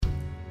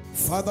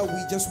Father,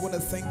 we just want to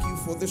thank you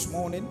for this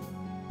morning.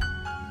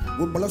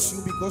 We bless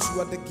you because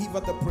you are the giver,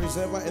 the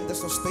preserver, and the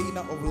sustainer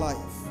of life.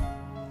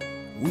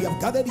 We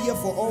have gathered here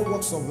for all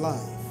walks of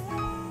life,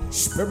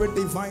 Spirit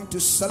divine,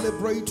 to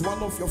celebrate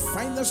one of your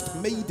finest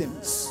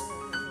maidens.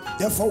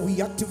 Therefore,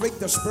 we activate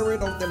the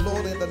Spirit of the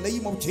Lord in the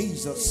name of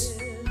Jesus.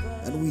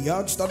 And we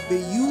ask that may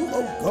you,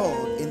 oh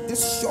God, in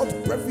this short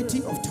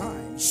brevity of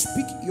time,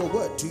 speak your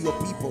word to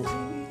your people.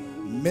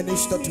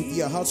 Minister to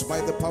their hearts by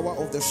the power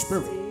of the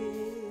Spirit.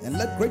 And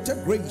let greater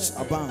grace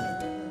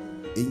abound.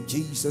 In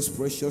Jesus'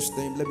 precious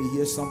name, let me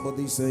hear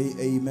somebody say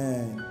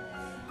amen.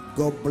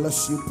 God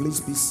bless you. Please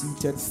be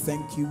seated.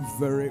 Thank you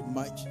very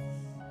much.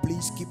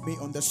 Please keep me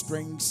on the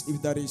strings if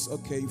that is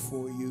okay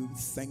for you.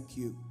 Thank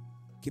you.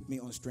 Keep me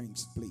on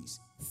strings, please.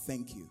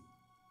 Thank you.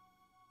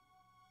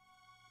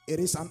 It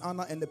is an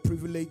honor and a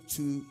privilege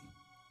to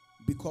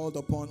be called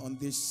upon on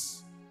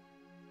this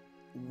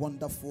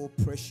wonderful,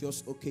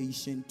 precious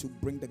occasion to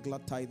bring the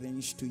glad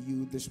tidings to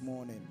you this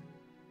morning.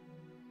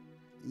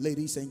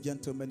 Ladies and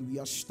gentlemen, we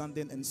are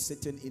standing and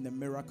sitting in a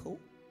miracle,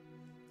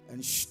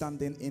 and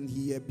standing in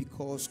here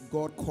because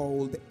God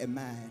called a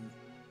man,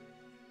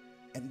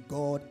 and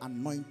God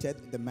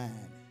anointed the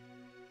man,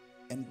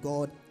 and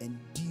God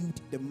endued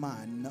the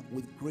man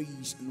with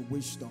grace and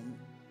wisdom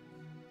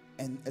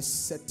and a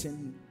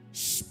certain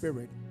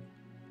spirit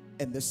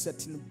and a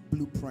certain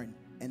blueprint,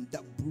 and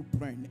that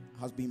blueprint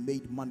has been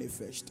made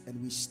manifest,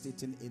 and we're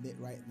sitting in it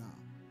right now.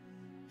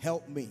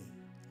 Help me.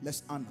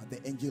 Let's honor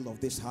the angel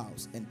of this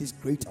house and this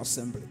great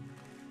assembly.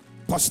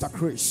 Pastor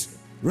Chris,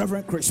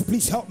 Reverend Chris,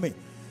 please help me.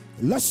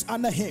 Let's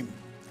honor him.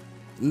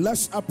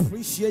 Let's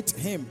appreciate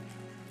him.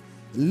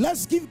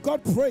 Let's give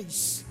God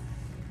praise.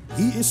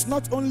 He is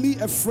not only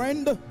a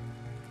friend,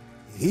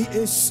 he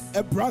is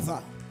a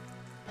brother.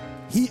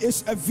 He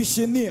is a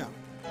visionary.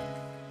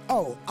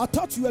 Oh, I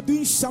thought you were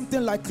doing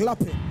something like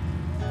clapping.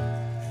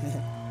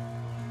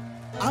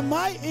 Am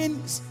I in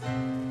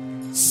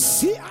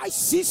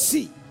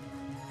CICC?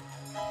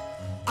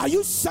 Are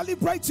you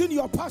celebrating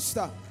your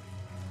pastor?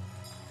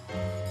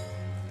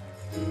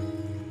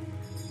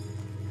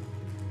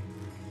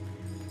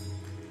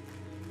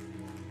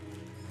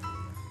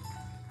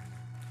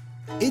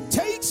 It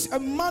takes a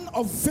man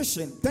of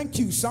vision. Thank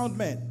you, sound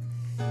man.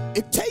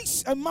 It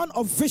takes a man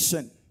of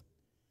vision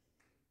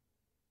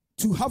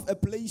to have a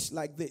place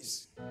like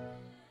this.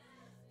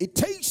 It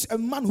takes a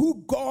man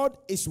who God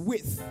is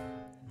with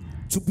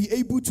to be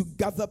able to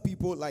gather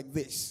people like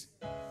this.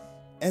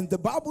 And the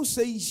Bible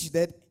says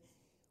that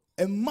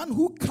a man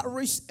who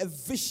carries a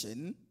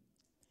vision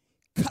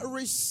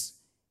carries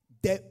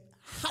the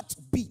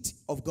heartbeat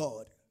of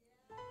God.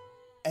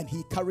 And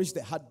he carries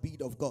the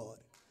heartbeat of God.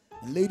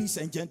 And ladies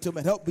and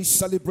gentlemen, help me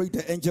celebrate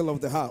the angel of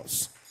the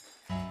house.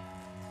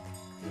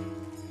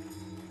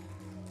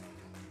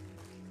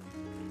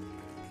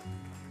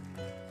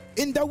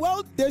 In the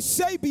world, they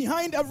say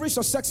behind every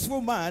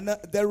successful man,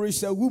 there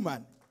is a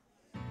woman.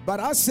 But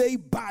I say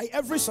by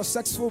every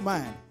successful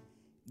man,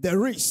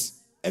 there is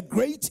a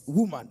great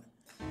woman.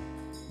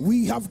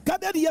 We have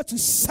gathered here to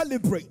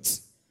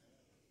celebrate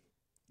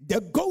the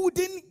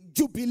golden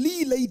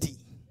jubilee lady,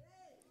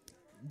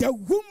 the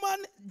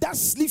woman that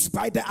sleeps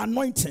by the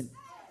anointing,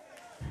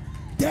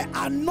 the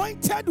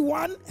anointed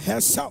one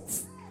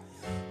herself,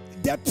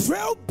 the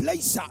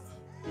trailblazer,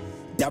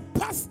 the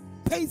path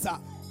paver.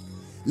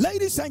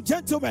 Ladies and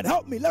gentlemen,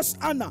 help me. Let's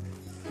honor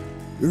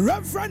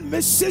Reverend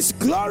Mrs.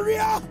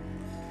 Gloria.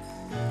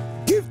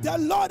 Give the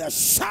Lord a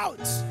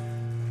shout.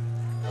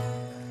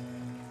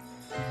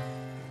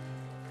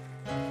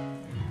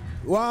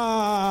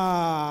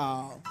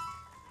 Wow.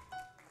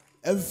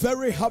 A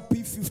very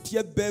happy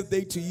 50th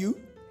birthday to you.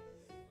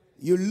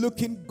 You're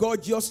looking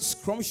gorgeous,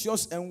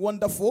 scrumptious, and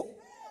wonderful.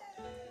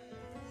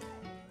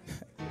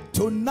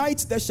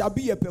 Tonight there shall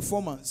be a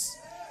performance.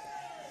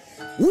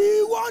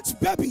 We want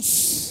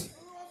babies.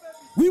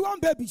 We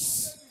want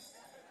babies.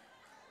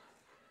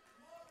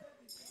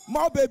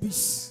 More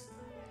babies.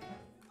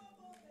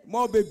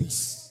 More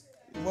babies.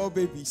 More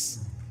babies.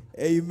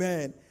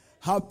 Amen.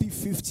 Happy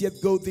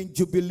 50th Golden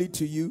Jubilee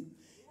to you.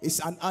 It's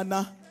an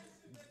honor.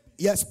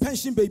 Yes,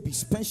 pension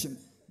babies. Pension.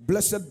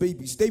 Blessed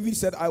babies. David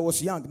said, I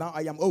was young. Now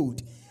I am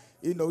old.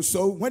 You know,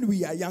 so when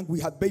we are young, we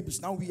had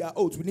babies. Now we are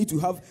old. We need to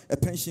have a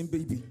pension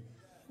baby.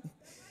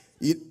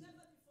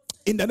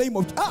 In the name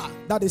of...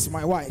 that is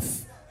my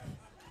wife.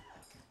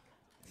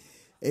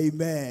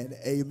 Amen.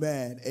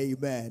 Amen.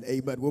 Amen.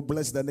 Amen. We'll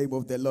bless the name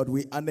of the Lord.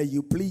 We honor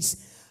you.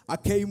 Please, I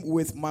came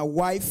with my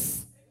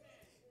wife.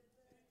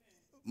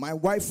 My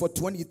wife for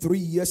 23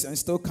 years and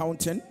still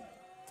counting.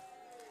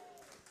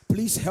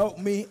 Please help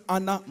me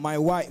honor my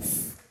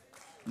wife.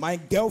 My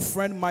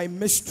girlfriend, my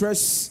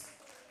mistress,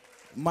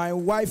 my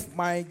wife,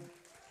 my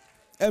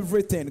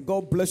everything.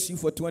 God bless you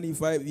for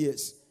 25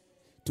 years.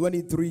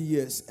 23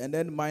 years. And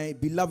then my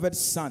beloved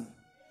son.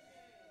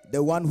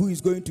 The one who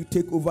is going to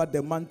take over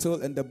the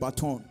mantle and the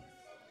baton.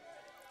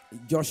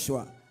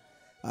 Joshua.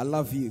 I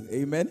love you.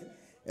 Amen.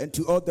 And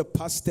to all the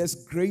pastors,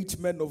 great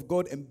men of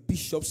God, and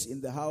bishops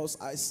in the house,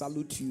 I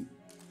salute you.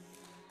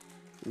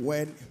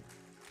 When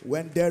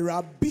When there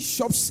are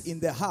bishops in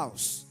the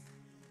house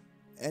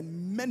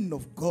and men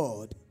of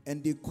God,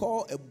 and they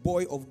call a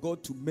boy of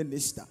God to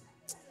minister,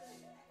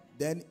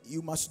 then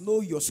you must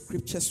know your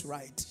scriptures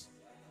right.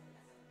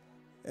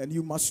 And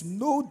you must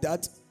know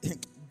that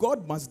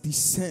God must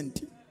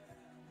descend.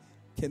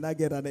 Can I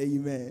get an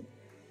amen?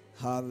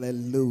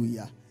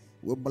 Hallelujah.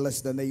 We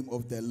bless the name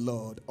of the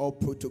Lord. All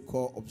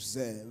protocol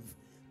observed.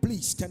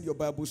 Please turn your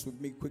Bibles with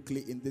me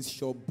quickly in this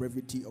short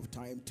brevity of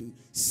time to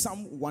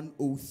Psalm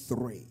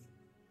 103.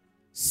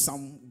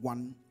 Psalm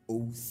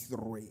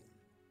 103.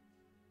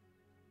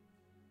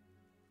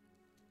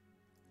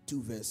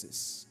 2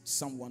 verses.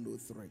 Psalm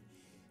 103.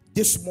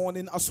 This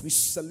morning, as we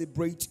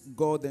celebrate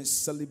God and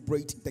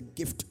celebrate the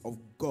gift of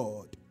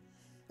God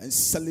and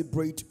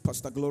celebrate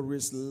Pastor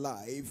Gloria's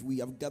life, we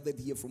have gathered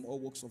here from all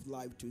walks of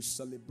life to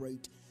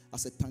celebrate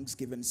as a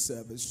Thanksgiving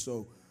service.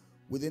 So,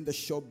 within the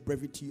short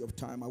brevity of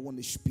time, I want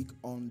to speak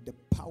on the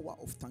power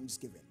of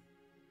thanksgiving.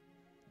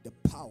 The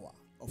power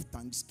of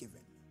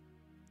thanksgiving.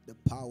 The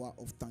power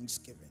of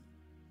thanksgiving.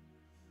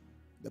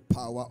 The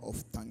power of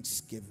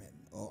thanksgiving,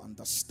 or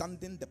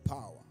understanding the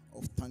power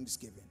of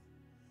thanksgiving.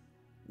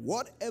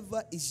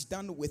 Whatever is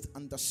done with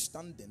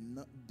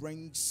understanding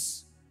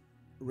brings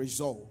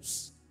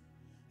results.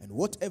 And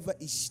whatever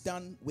is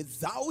done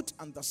without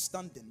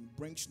understanding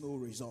brings no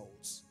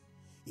results.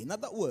 In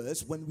other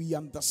words, when we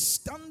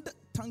understand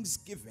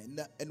thanksgiving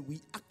and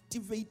we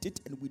activate it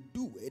and we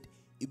do it,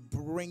 it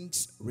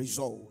brings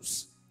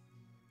results.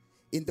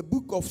 In the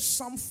book of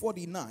Psalm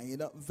 49,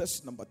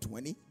 verse number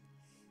 20,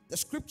 the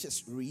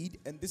scriptures read,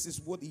 and this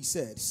is what he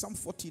said. Psalm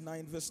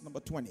 49, verse number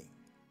 20.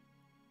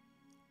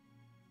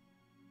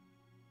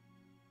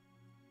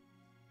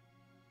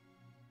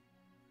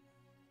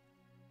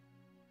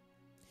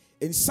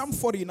 In Psalm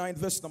 49,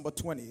 verse number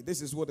 20,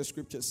 this is what the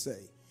scriptures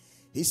say.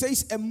 He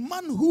says, a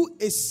man who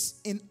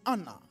is in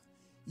honor,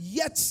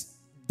 yet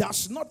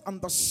does not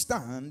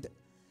understand,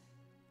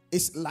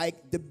 is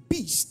like the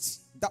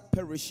beast that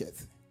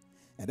perisheth.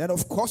 And then,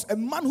 of course, a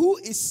man who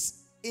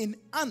is in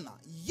honor,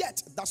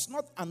 yet does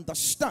not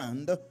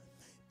understand,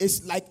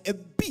 is like a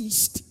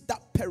beast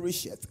that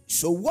perisheth.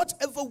 So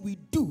whatever we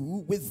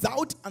do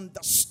without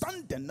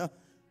understanding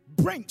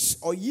brings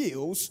or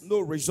yields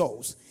no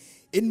results.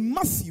 In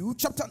Matthew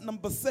chapter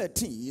number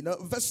 13,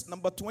 verse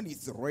number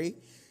 23,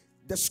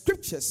 the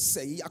scriptures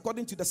say,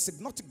 according to the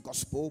Synoptic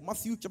Gospel,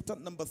 Matthew chapter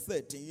number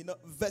 13,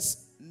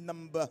 verse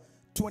number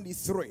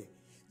 23.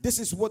 This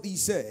is what he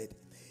said,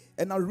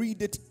 and I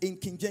read it in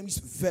King James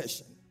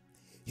Version.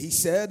 He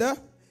said,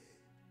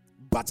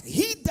 but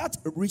he that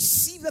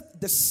receiveth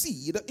the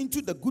seed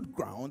into the good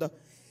ground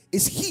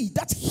is he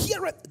that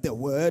heareth the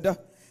word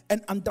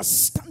and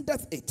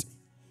understandeth it.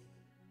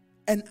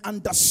 And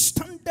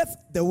understandeth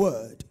the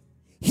word.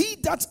 He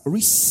that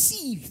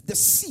received the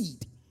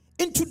seed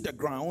into the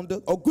ground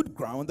or good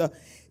ground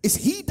is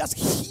he that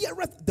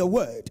heareth the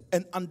word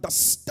and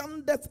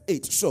understandeth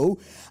it. So,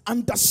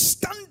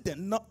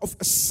 understanding of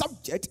a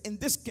subject in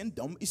this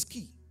kingdom is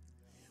key.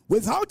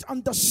 Without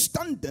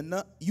understanding,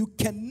 you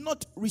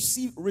cannot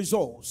receive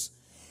results.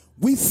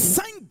 We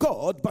thank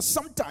God, but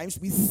sometimes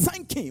we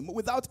thank Him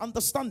without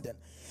understanding.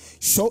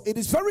 So it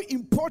is very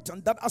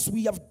important that as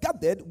we have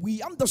gathered,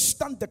 we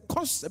understand the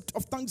concept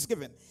of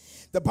thanksgiving.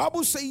 The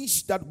Bible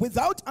says that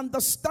without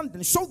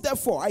understanding, so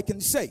therefore I can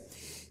say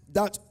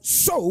that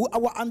so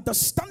our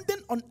understanding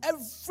on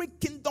every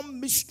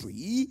kingdom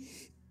mystery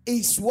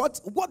is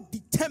what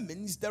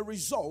determines the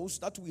results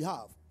that we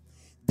have.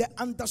 The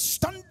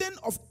understanding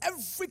of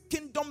every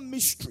kingdom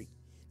mystery.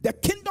 The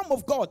kingdom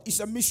of God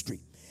is a mystery.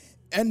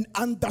 And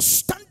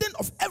understanding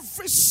of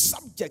every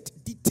subject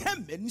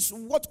determines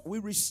what we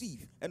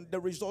receive and the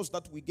results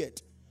that we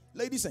get.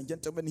 Ladies and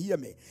gentlemen, hear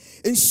me.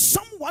 In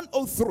Psalm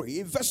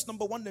 103, verse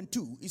number 1 and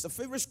 2 is a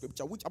favorite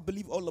scripture, which I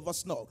believe all of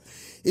us know.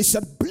 It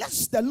said,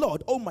 bless the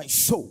Lord, O my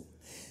soul,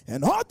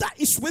 and all that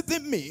is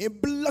within me,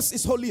 bless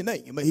His holy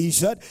name. He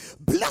said,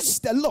 bless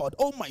the Lord,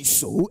 O my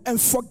soul,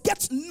 and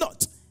forget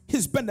not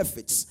His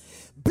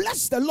benefits.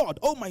 Bless the Lord,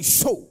 O my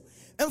soul,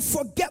 and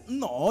forget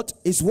not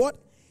His what?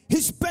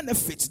 His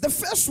benefits. The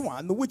first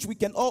one, which we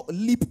can all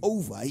leap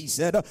over, he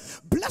said,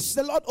 bless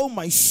the Lord, O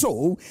my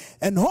soul,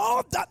 and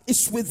all that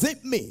is within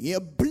me,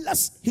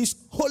 bless His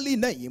holy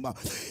name.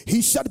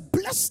 He said,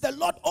 bless the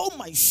Lord, O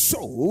my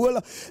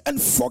soul,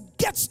 and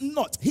forget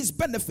not His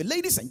benefit.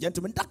 Ladies and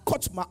gentlemen, that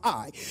caught my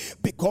eye,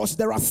 because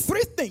there are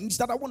three things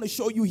that I want to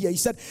show you here. He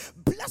said,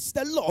 bless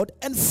the Lord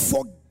and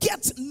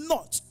forget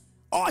not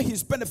all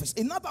His benefits.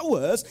 In other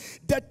words,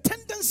 the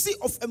tendency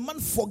of a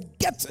man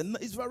forgetting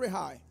is very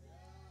high.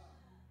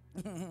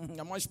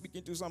 Am I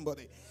speaking to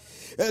somebody?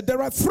 There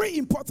are three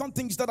important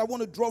things that I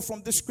want to draw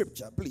from this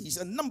scripture, please.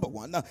 And number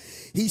one,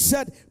 he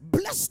said,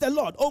 bless the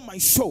Lord, O my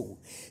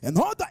soul, and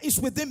all that is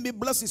within me,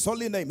 bless His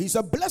holy name. He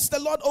said, bless the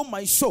Lord, O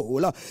my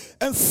soul,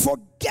 and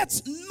forget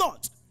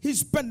not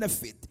His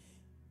benefit.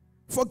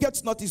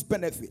 Forget not His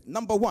benefit.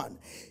 Number one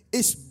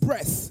is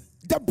breath.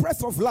 the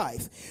breath of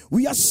life.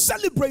 We are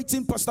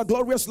celebrating Pastor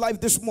Gloria's life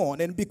this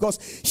morning because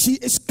she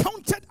is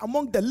counted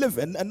among the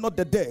living and not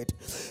the dead.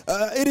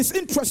 It is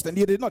interesting.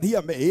 You did not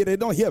hear me. You did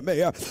not hear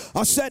me.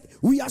 I said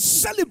we are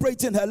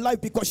celebrating her life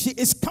because she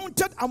is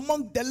counted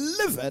among the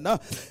living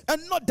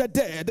and not the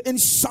dead. In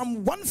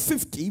Psalm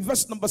 150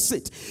 verse number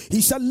 6,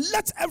 he said,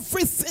 let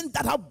everything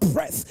that have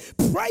breath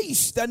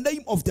praise the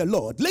name of the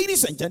Lord.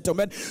 Ladies and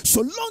gentlemen,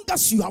 so long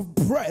as you have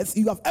breath,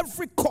 you have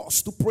every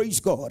cause to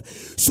praise God.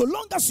 So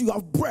long as you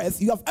have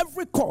breath, you have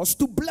every cause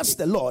to bless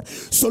the Lord.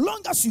 So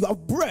long as you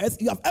have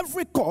breath, you have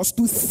every cause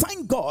to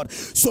thank God.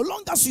 So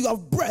long as you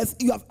have breath,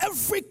 you have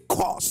every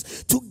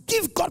cause to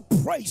give God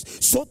praise.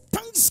 So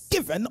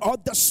thanksgiving, or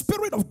the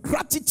spirit of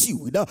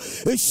gratitude,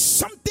 is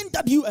something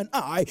that you and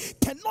I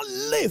cannot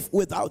live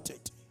without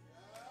it.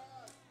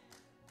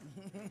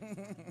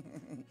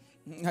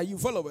 Are you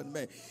following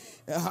me?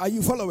 Are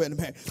you following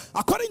me?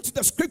 According to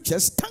the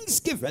scriptures,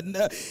 thanksgiving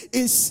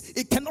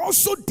it can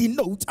also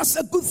denote as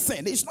a good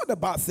thing. It's not a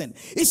bad thing.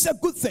 It's a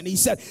good thing. He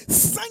said,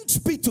 thanks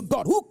be to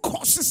God who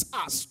causes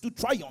us to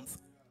triumph.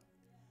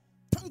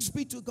 Thanks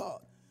be to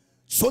God.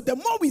 So the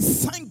more we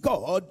thank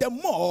God, the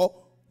more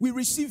we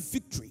receive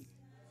victory.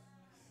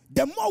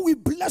 The more we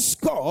bless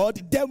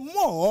God, the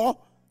more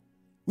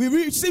we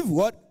receive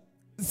what?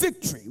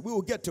 Victory. We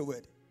will get to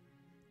it.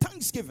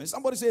 Thanksgiving.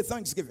 Somebody say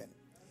thanksgiving.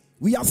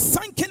 We are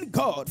thanking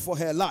God for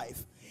her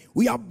life.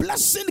 We are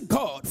blessing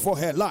God for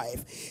her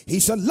life. He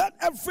said, let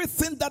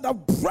everything that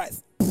have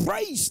breath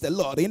praise the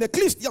Lord. In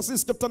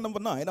Ecclesiastes chapter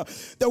number 9,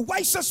 the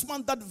wisest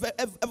man that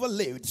ever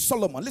lived,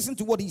 Solomon, listen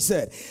to what he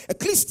said.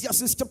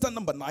 Ecclesiastes chapter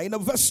number 9,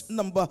 verse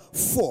number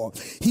 4.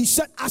 He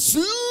said, as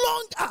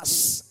long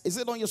as, is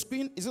it on your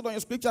screen? Is it on your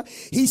scripture?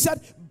 He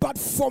said, but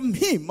from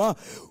him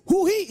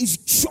who he is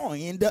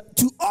joined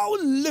to all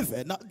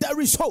living, there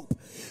is hope.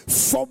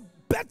 For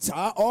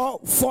better, or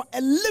for a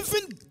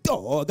living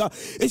dog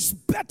is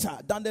better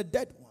than a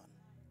dead one.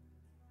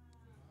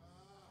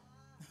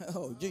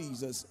 Oh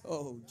Jesus,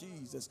 oh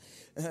Jesus.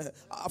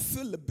 I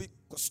feel a bit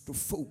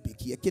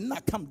claustrophobic here. Can I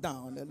come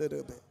down a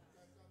little bit?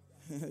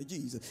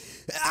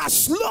 Jesus.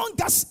 As long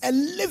as a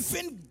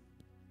living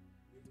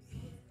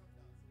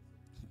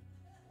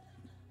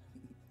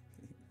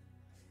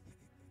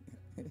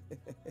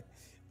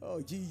oh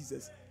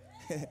Jesus.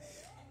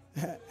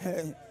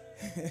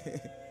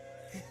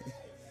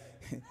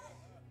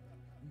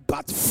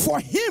 But for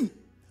him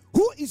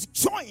who is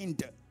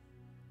joined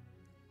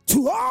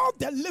to all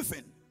the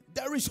living,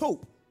 there is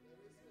hope.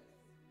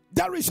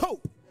 There is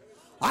hope.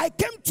 I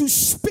came to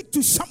speak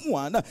to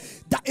someone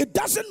that it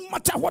doesn't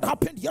matter what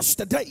happened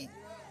yesterday.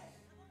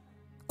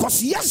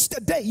 Because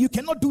yesterday you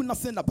cannot do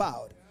nothing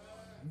about.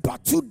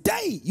 But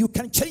today you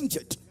can change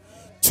it.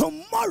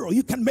 Tomorrow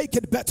you can make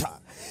it better.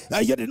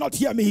 You did not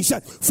hear me. He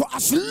said, for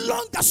as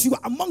long as you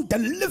are among the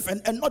living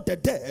and not the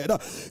dead,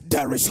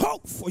 there is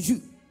hope for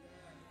you.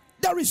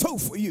 There is hope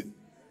for you.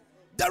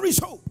 There is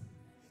hope.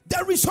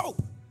 There is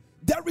hope.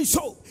 There is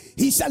hope.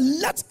 He said,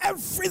 let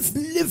every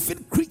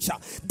living creature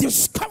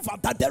discover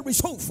that there is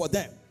hope for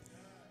them.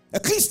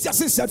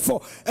 Ecclesiastes said,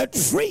 for a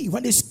tree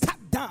when it's cut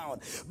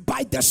down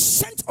by the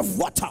scent of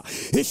water,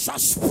 it shall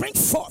spring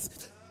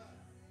forth.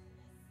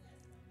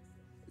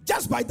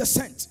 Just by the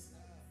scent.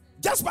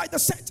 Just by the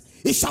scent.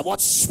 It shall what?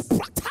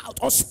 Sprout out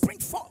or spring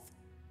forth.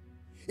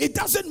 It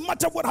doesn't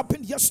matter what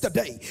happened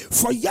yesterday,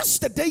 for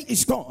yesterday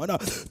is gone.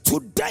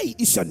 Today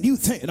is a new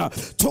thing.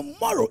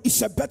 Tomorrow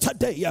is a better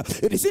day.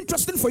 It is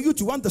interesting for you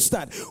to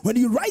understand when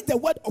you write the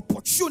word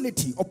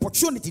opportunity,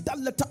 that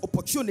letter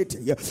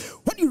opportunity.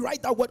 When you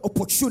write that word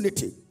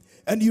opportunity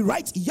and you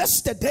write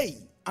yesterday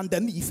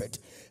underneath it,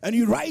 and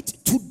you write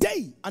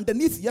today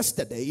underneath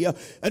yesterday,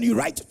 and you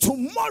write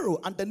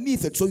tomorrow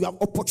underneath it. So you have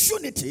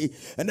opportunity,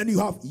 and then you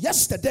have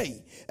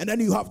yesterday, and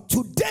then you have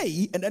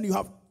today, and then you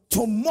have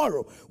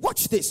tomorrow.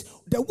 Watch this.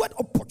 The word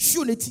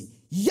opportunity,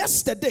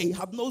 yesterday,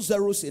 have no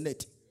zeros in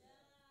it.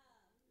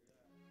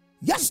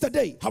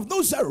 Yesterday have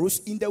no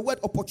zeros in the word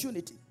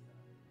opportunity.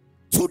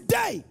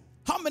 Today,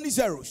 how many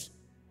zeros?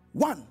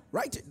 1.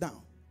 Write it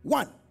down.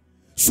 1.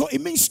 So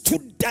it means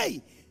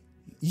today.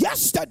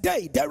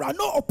 Yesterday, there are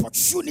no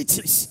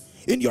opportunities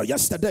in your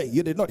yesterday.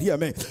 You did not hear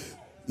me.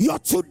 Your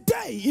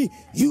today,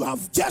 you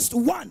have just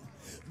 1.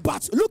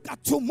 But look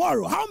at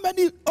tomorrow. How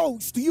many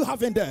O's do you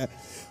have in there?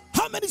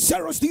 How many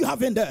zeros do you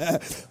have in there?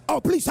 Oh,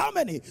 please, how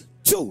many?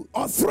 2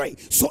 or 3.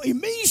 So it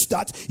means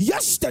that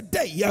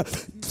yesterday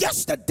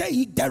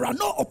there are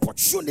no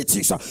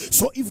opportunities.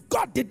 So if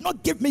God did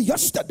not give me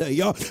yesterday,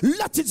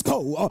 let it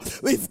go.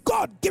 If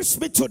God gives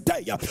me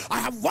today, I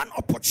have 1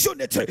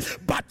 opportunity,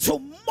 but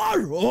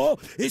tomorrow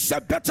is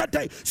a better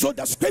day. So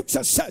the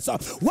scripture says,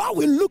 while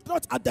we look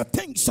not at the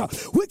things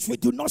which we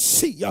do not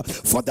see,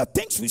 for the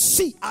things we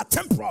see are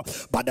temporal,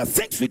 but the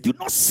things we do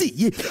not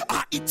see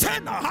are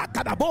eternal.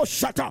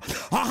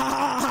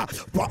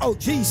 Oh,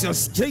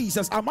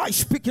 Jesus, am I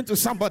speaking to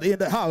somebody in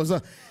the house?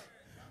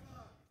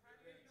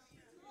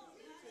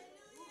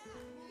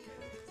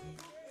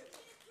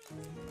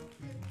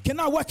 Can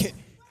I work it?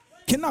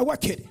 Can I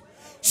work it?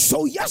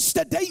 So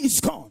yesterday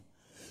is gone.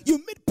 You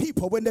meet people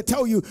people, when they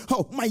tell you,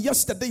 oh, my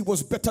yesterday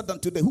was better than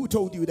today, who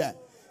told you that?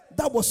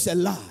 That was a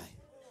lie.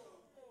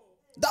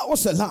 That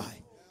was a lie.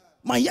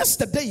 My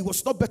yesterday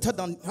was not better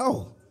than,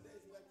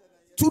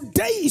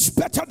 today is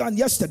better than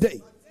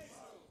yesterday.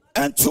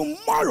 And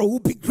tomorrow will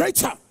be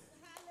greater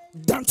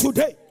than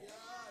today.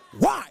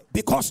 Why?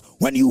 Because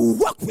when you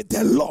walk with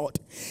the Lord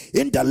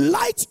in the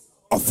light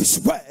of his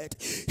word,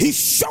 he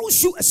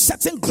shows you a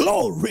certain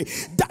glory.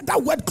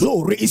 That word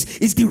glory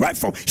is derived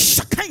from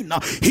Shekinah.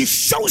 He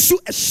shows you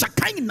a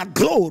Shekinah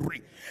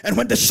glory. And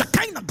when the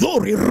Shekinah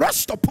glory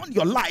rests upon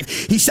your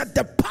life, he said,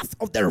 the path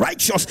of the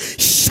righteous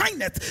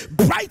shineth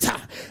brighter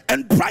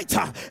and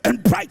brighter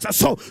and brighter.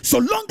 So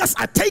long as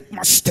I take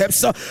my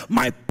steps,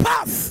 my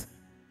path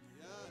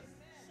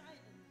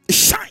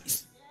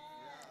shines.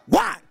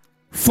 Why?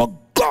 For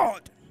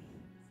God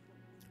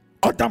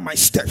order my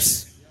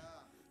steps.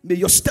 May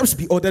your steps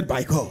be ordered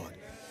by God.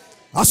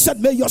 I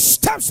said, may your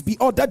steps be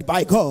ordered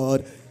by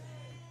God.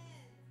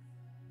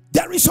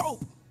 There is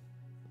hope.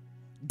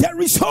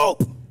 There is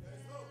hope.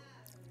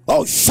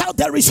 Oh, shout,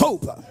 there is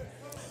hope.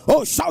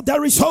 Oh, shout,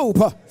 there is hope.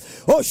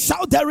 Oh,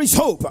 shout, there is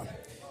hope.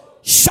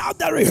 Shout,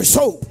 there is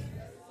hope.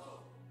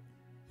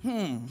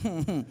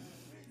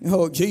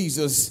 Oh,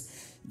 Jesus.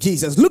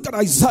 Look at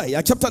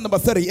Isaiah chapter number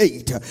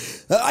 38.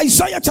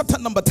 Isaiah chapter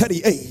number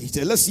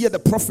 38. Let's hear the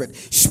prophet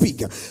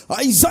speak.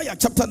 Isaiah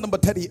chapter number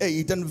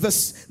 38 and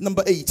verse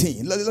number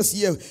 18. Let's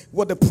hear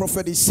what the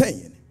prophet is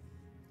saying.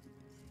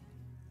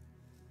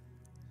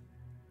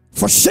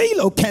 For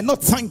Shiloh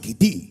cannot thank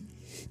thee.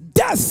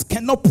 Death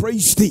cannot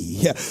praise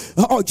thee.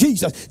 Oh,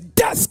 Jesus.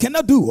 Death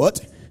cannot do what?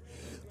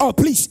 Oh,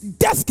 please.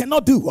 Death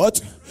cannot do what?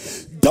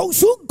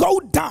 Those who go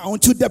down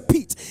to the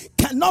pit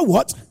cannot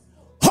what?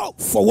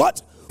 Hope for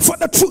what? For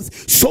the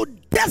truth. So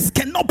death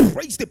cannot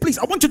praise thee. Please,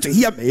 I want you to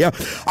hear me.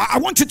 I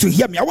want you to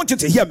hear me. I want you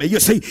to hear me. You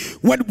see,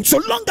 so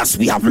long as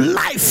we have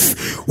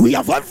life, we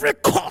have every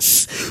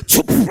cause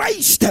to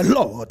praise the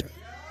Lord.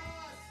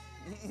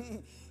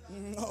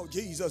 Oh,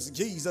 Jesus.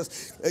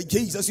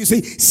 You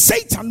see,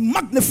 Satan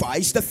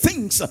magnifies the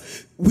things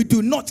we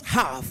do not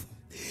have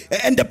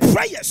and the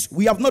prayers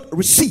we have not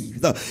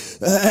received,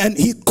 and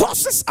he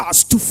causes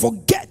us to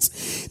forget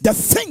the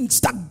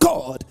things that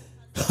God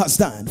has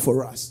done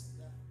for us.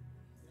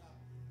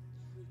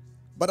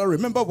 But I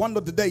remember one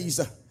of the days,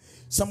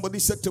 somebody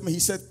said to me, he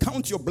said,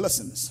 count your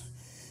blessings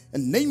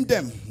and name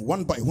them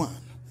one by one.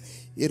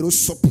 It will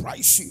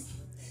surprise you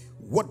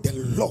what the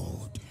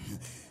Lord.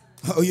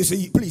 Oh, you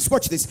see, please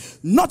watch this.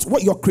 Not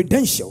what your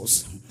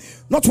credentials,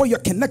 not what your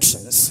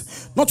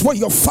connections, not what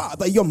your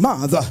father, your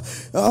mother.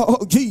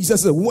 Oh,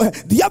 Jesus.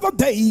 The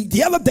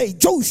other day,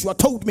 Joshua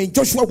told me in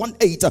Joshua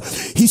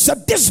 1:8, he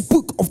said, this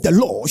book of the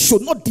law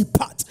should not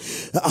depart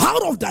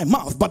out of thy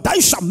mouth, but thou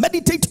shalt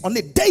meditate on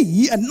it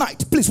day and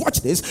night. Please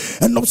watch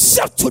this. And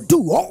observe to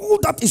do all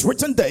that is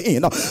written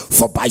therein.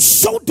 For by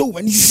so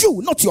doing,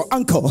 you, not your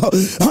uncle,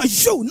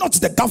 you, not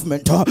the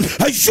government,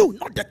 you,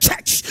 not the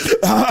church,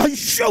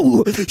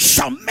 you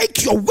shall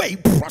make your way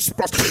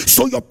prosperous.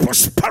 So your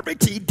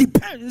prosperity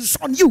depends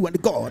on you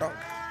and God.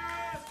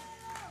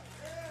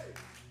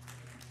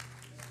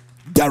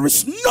 There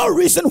is no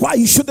reason why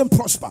you shouldn't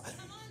prosper.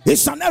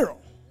 It's an error.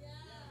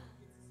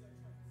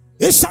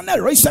 It's an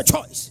error. It's a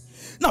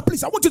choice. Now,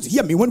 please, I want you to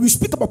hear me. When we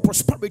speak about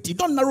prosperity,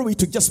 don't narrow it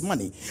to just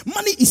money.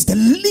 Money is the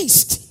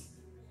least.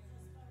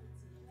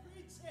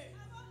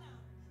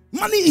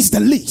 Money is the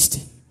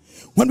least.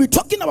 When we're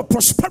talking about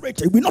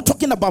prosperity, we're not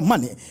talking about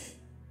money.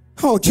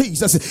 Oh,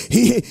 Jesus.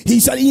 He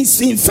said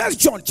in 1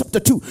 John chapter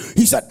 2,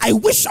 he said, I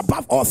wish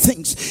above all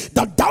things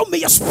that thou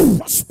mayest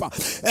prosper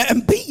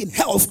and be in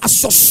health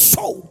as your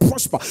soul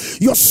prosper.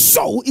 Your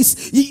soul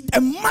is,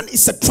 a man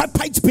is a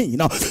tripartite being.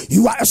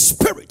 You are a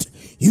spirit,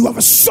 you have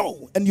a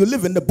soul, and you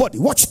live in the body.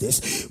 Watch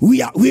this.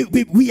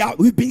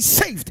 We've been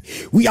saved.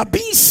 We are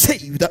being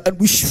saved, and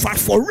we shall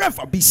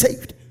forever be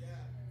saved.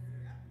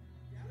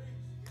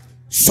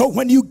 So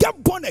when you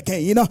get born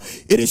again,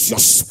 it is your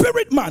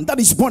spirit man that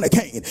is born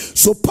again.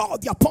 So Paul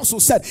the apostle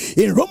said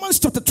in Romans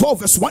chapter 12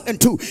 verse 1 and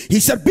 2,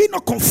 he said, be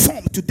not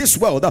conformed to this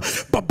world,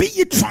 but be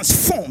ye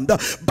transformed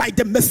by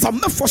the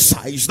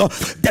metamorphosis,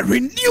 the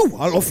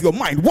renewal of your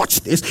mind.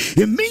 Watch this.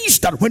 It means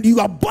that when you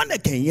are born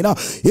again,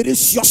 it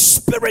is your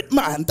spirit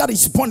man that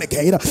is born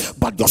again,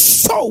 but your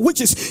soul,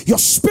 which is your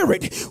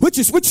spirit, which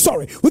is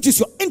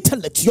your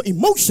intellect, your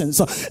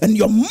emotions, and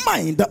your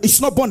mind is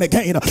not born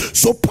again.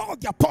 So Paul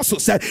the apostle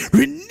said,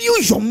 renew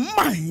your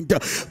mind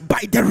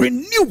by the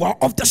renewal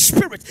of the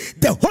spirit,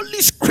 the holy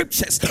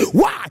scriptures.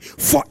 Why?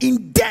 For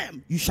in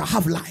them you shall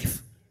have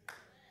life.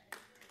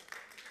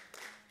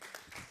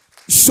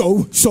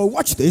 So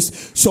watch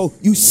this. So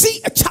you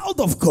see a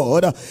child of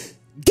God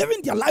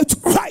giving their life to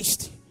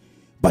Christ,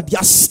 but they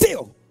are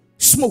still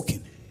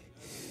smoking.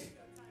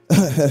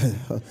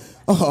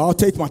 I'll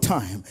take my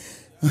time.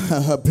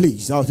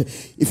 Please,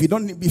 if you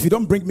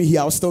don't bring me here,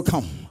 I'll still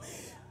come.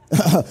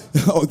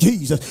 Oh,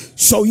 Jesus.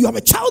 So you have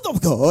a child of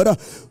God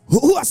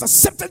who has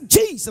accepted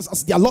Jesus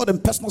as their Lord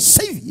and personal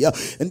Savior,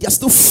 and they're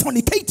still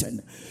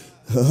fornicating.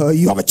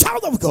 You have a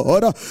child of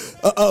God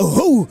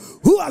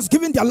who has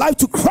given their life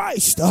to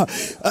Christ,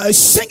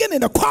 singing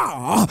in the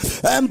choir,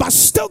 but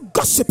still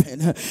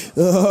gossiping.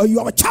 You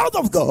have a child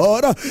of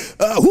God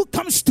who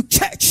comes to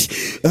church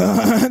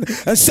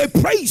and say,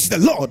 praise the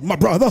Lord, my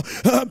brother,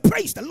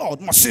 praise the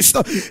Lord, my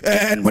sister.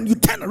 And when you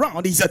turn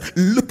around, he said,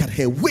 look at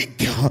her wig.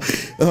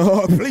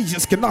 Please,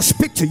 just cannot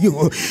speak to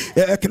you.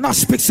 Cannot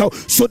speak. So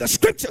the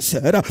scripture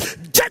said,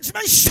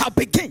 judgment shall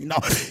begin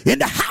in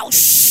the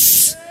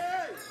house.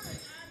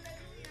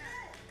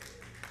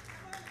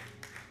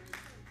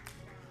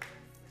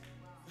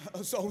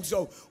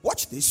 So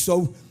watch this.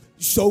 So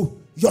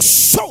your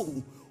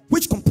soul,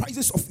 which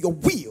comprises of your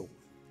will,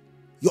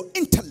 your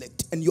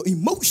intellect, and your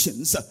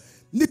emotions,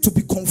 need to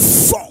be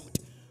conformed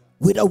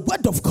with the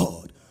word of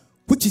God,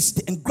 which is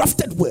the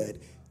engrafted word,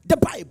 the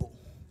Bible.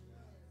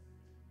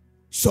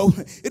 So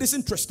it is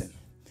interesting.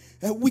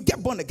 We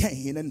get born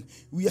again and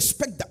we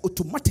expect that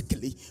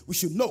automatically we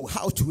should know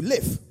how to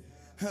live.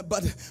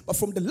 But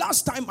from the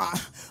last time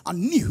I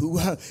knew,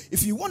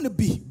 if you want to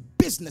be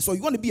business or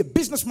you want to be a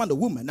businessman or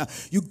woman,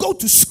 you go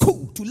to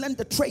school to learn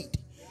the trade.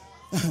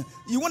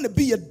 You want to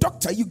be a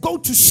doctor, you go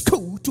to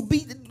school to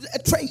be a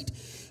trade.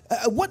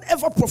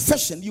 Whatever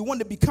profession you want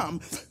to become,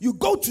 you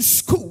go to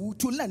school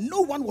to learn.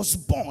 No one was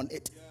born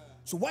it.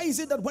 So why is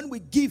it that when we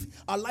give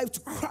our life to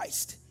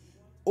Christ,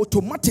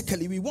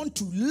 automatically we want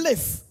to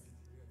live?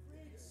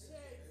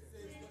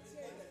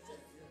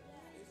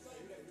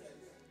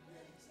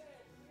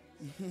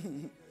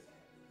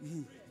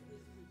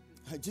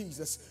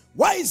 Jesus,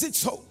 why is it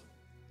so?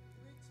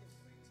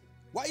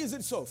 Why is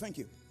it so? Thank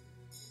you.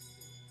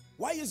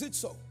 Why is it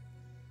so?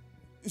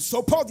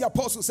 So Paul the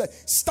apostle said,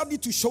 study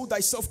to show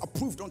thyself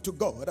approved unto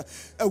God,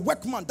 a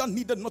workman that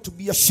needed not to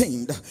be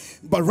ashamed,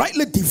 but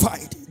rightly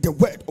divide the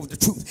word of the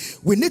truth.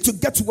 We need to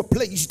get to a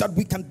place that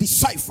we can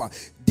decipher,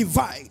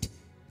 divide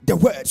the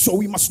word. So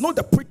we must know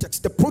the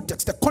pretext, the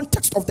protext, the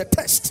context of the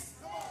text.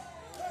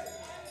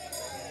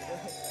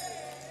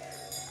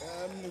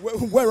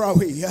 Where are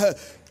we?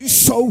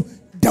 So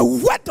the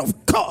word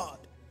of God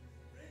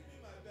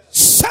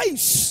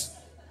saves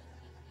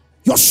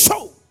your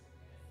soul.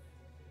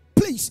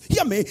 Please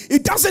hear me.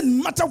 It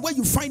doesn't matter where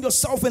you find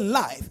yourself in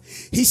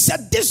life. He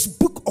said, this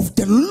book of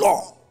the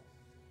law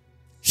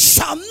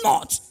shall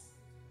not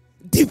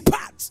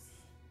depart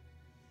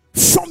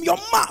from your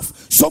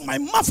mouth. So my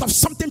mouth has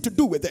something to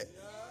do with it.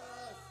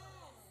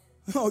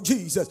 Oh,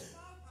 Jesus.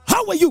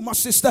 How are you, my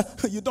sister?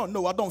 You don't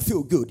know. I don't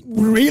feel good.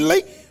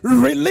 Really?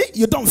 Really?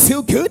 You don't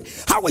feel good?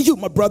 How are you,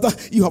 my brother?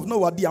 You have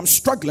no idea. I'm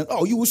struggling.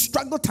 Oh, you will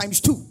struggle times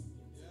 2.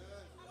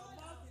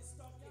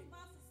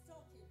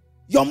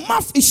 Your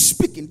mouth is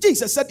speaking.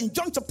 Jesus said in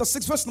John chapter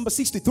 6 verse number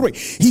 63,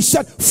 he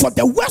said, for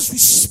the words we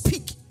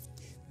speak,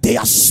 they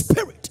are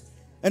spirit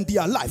and they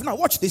are life. Now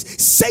watch this.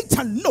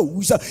 Satan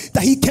knows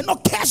that he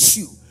cannot curse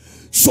you,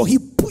 so he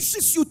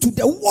pushes you to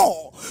the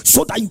wall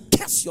so that you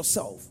curse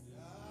yourself.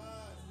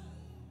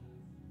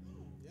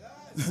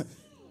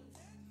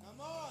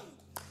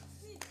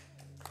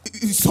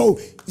 So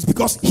it's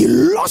because he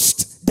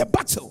lost the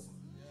battle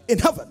in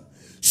heaven,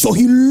 so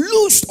he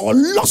lost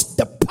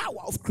the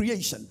power of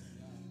creation.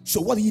 So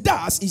what he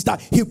does is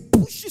that he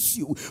pushes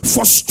you,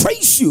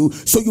 frustrates you,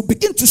 so you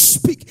begin to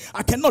speak.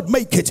 I cannot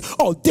make it.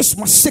 Oh, this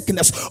my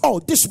sickness. Oh,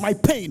 this my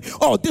pain.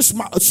 Oh, this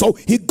my... So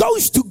he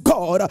goes to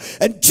God,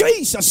 and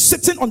Jesus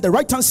sitting on the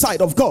right hand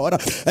side of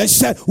God and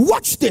said,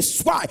 watch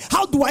this. Why?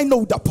 How do I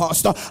know that,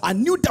 Pastor? I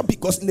knew that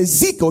because in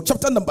Ezekiel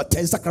chapter number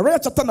 10, Zechariah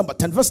chapter number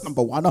 10 verse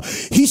number 1,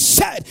 he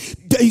said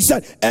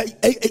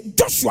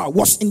Joshua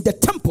was in the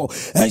temple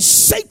and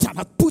Satan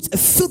had put a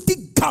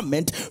filthy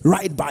garment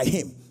right by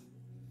him.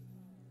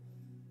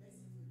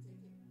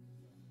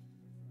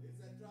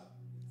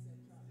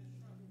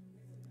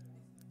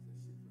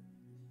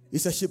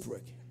 It's a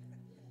shipwreck.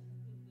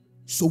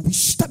 So we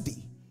study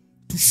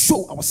to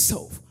show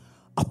ourselves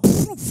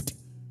approved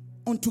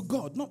unto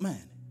God, not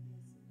man,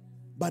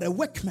 but a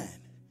workman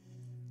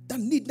that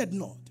needed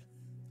not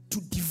to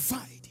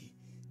divide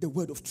the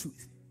word of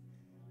truth.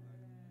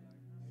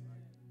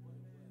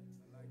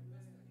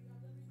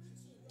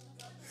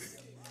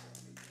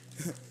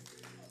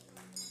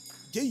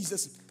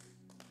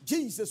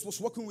 Jesus was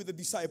walking with the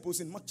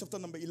disciples in Mark chapter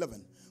number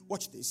 11.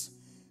 Watch this.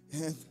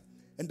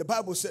 And the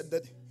Bible said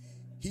that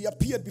he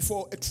appeared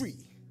before a tree,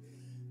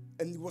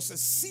 and it was a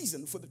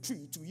season for the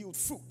tree to yield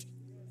fruit.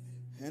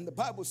 And the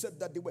Bible said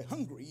that they were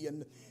hungry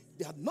and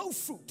they had no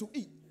fruit to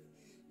eat.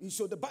 And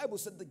so the Bible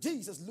said that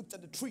Jesus looked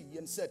at the tree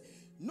and said,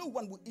 no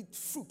one will eat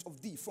fruit of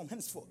thee from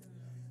henceforth.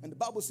 And the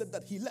Bible said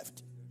that he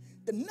left.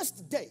 The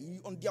next day,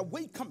 on their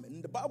way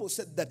coming, the Bible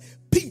said that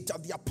Peter,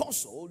 the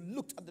apostle,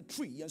 looked at the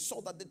tree and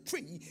saw that the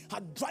tree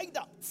had dried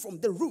up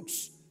from the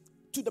roots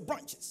to the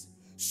branches.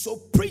 So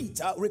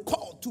Peter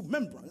recalled to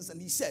remembrance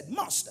and he said,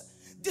 Master,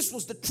 this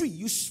was the tree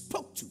you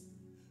spoke to.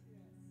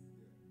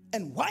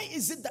 And why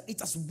is it that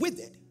it has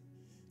withered?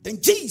 Then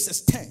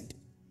Jesus turned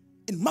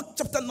in Mark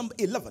chapter number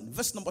 11,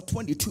 verse number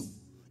 22.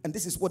 And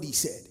this is what he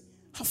said.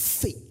 Have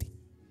faith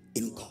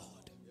in God.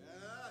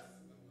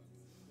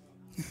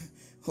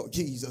 Oh,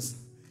 Jesus.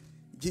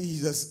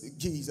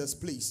 Jesus,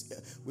 please,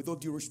 with all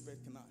due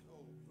respect, can I?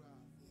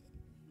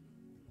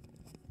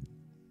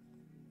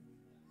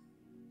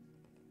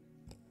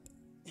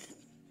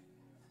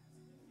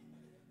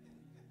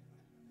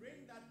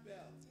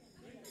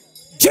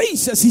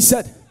 Jesus, he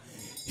said,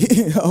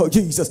 oh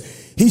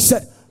Jesus, he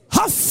said,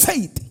 have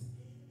faith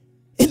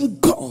in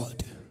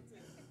God.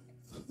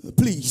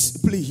 Please.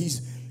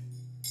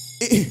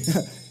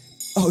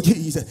 Oh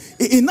Jesus.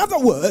 In other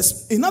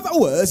words,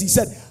 he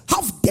said,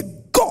 have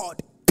the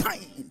God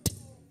kind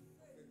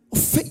of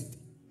faith.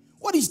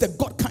 What is the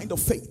God kind of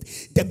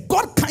faith? The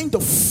God kind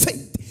of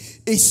faith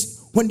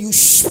is when you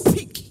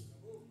speak,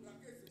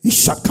 it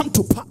shall come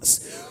to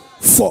pass.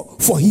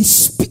 For he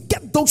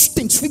speaketh those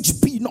things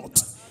which be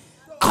not,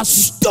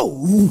 as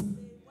though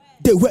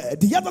they were.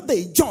 The other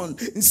day, John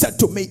said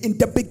to me, in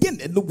the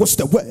beginning was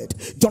the Word.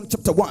 John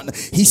chapter 1,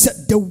 he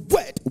said, the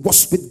Word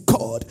was with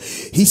God.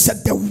 He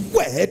said, the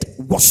Word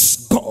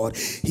was God.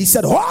 He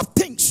said, all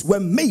things were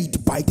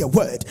made by the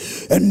Word,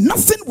 and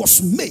nothing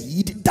was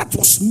made that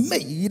was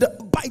made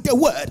by the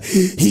Word.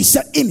 He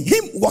said, in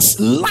him was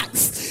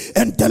life,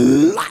 and the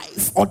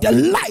life, or the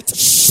light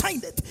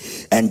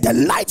shineth, and the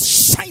light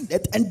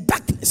shineth, and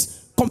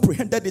darkness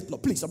comprehended it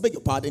not. Please, I beg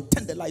your pardon.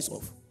 Turn the lights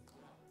off.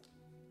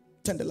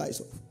 Turn the lights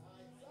off.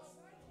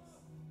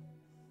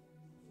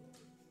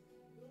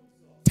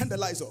 Turn the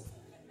lights off.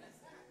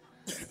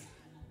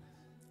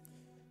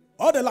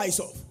 All the lights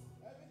off.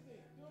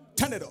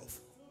 Turn it off.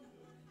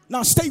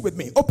 Now stay with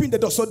me. Open the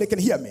door so they can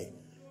hear me.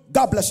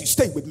 God bless you.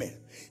 Stay with me.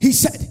 He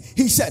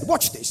said,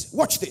 watch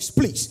this,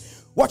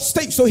 please.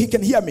 Stay so he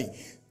can hear me.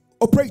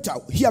 Operator,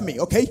 hear me,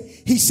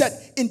 okay? He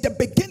said, in the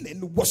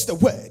beginning was the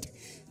Word.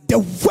 The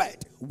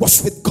Word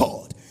was with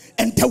God,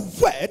 and the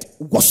Word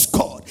was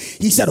God.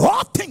 He said,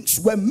 all things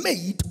were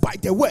made by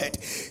the Word,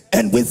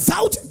 and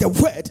without the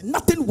Word,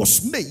 nothing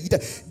was made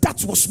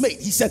that was made.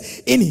 He said,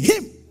 in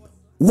him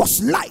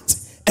was light,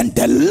 and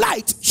the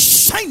light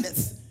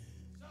shineth,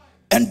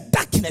 and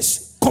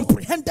darkness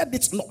comprehended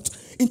it not.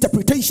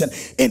 Interpretation.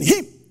 In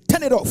him,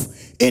 turn it off.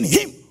 In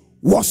him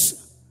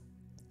was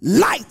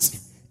light,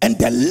 and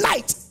the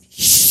light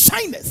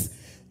shineth,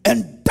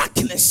 and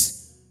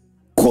darkness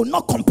could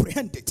not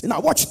comprehend it. Now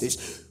watch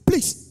this.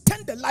 Please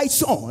turn the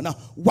lights on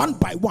one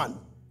by one.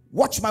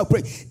 Watch my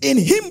prayer. In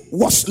him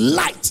was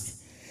light,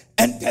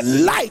 and the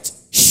light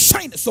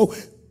shineth. So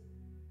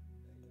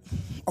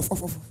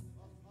off.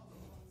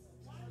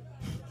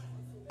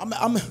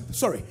 I'm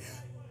sorry.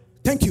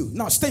 Thank you.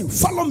 Now stay.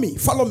 Follow me.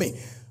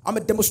 I'm a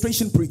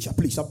demonstration preacher.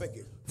 Please, I beg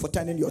you for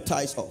turning your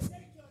ties off.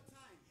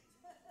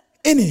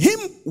 In him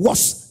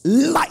was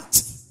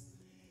light,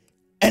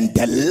 and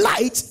the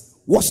light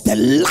was the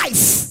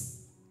life.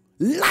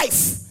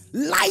 Life.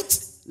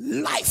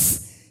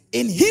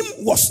 In him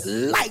was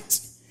light,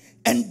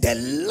 and the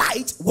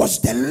light was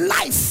the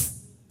life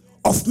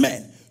of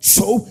men.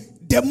 So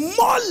the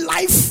more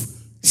life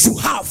you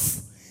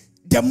have,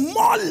 the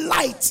more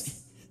light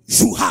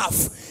you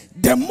have,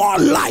 the more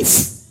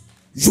life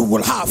you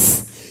will have.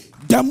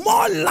 The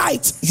more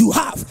light you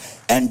have,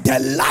 and the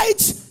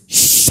light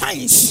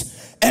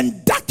shines,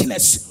 and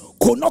darkness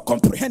could not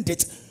comprehend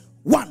it.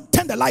 One,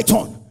 turn the light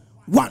on.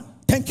 One,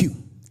 thank you.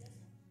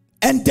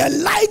 And the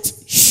light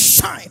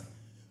shine.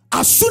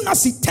 As soon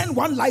as he turned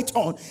one light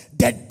on,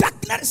 the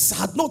darkness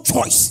had no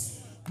choice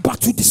but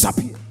to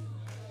disappear.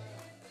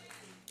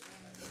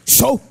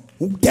 So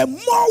the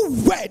more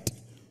word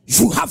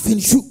you have in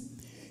you,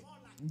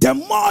 the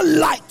more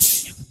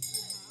light.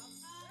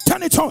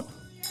 Turn it on.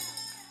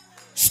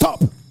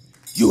 Stop.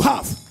 You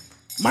have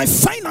my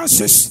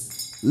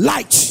finances,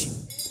 light.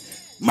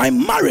 My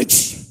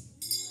marriage,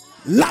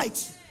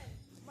 light.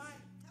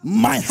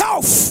 My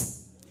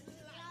health,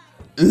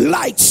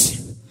 light.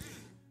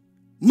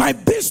 My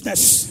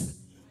business,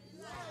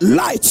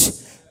 light.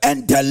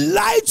 And the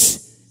light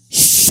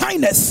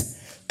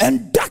shineth,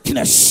 and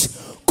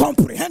darkness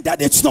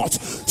comprehended it not.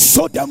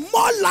 So the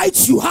more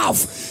light you have,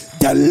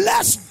 the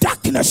less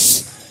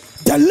darkness.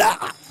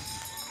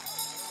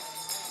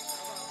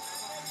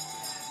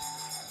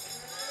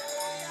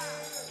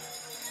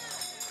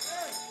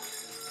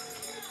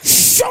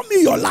 Show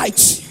me your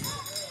light,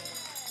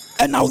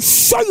 and I'll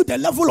show you the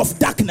level of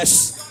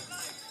darkness.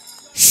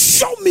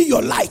 Show me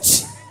your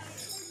light,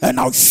 and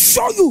I'll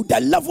show you the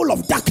level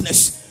of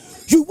darkness.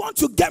 You want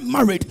to get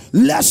married,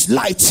 less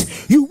light.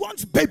 You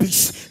want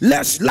babies,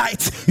 less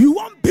light. You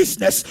want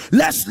business,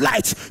 less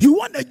light. You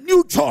want a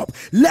new job,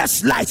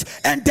 less light.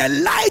 And the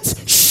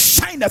light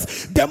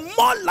shineth. The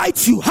more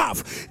light you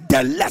have,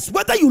 the less,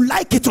 whether you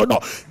like it or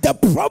not, the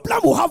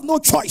problem will have no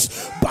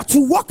choice but to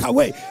walk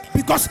away.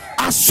 Because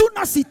as soon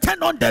as he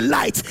turned on the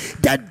light,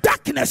 the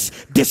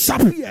darkness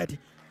disappeared.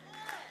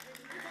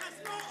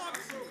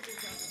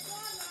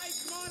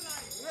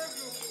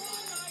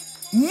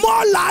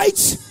 More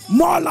light,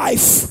 more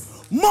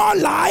life. More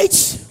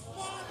light,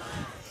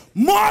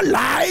 more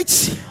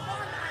light.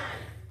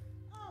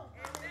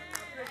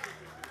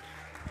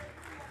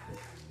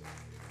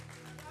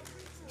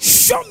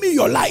 Show me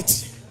your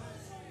light.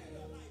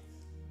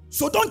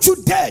 So don't you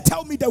dare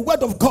tell me the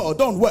word of God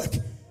don't work.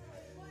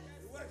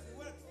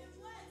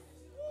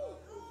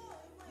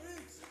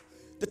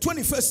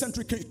 21st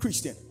century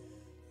Christian,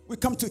 we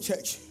come to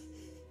church.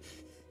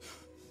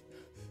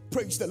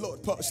 Praise the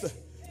Lord, Pastor.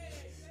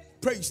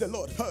 Praise the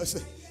Lord,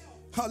 Pastor.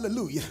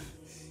 Hallelujah.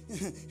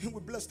 We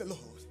bless the Lord.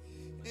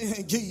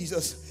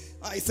 Jesus,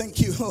 I thank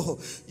you. Oh,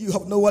 you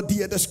have no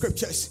idea the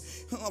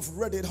scriptures. I've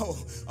read it. Oh,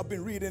 I've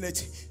been reading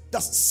it.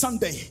 That's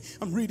Sunday.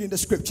 I'm reading the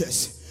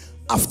scriptures.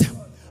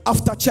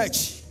 After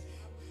church.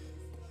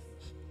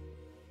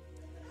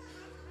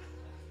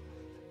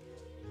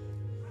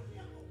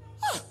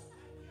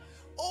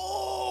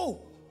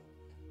 Oh,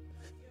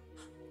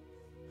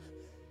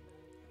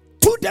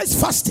 2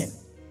 days fasting.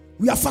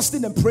 We are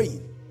fasting and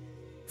praying.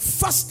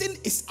 Fasting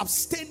is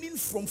abstaining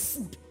from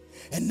food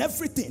and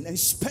everything and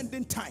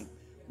spending time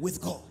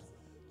with God.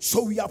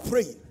 So we are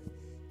praying.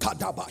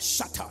 Kadaba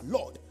Shata,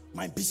 Lord,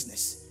 my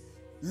business.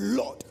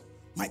 Lord,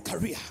 my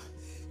career.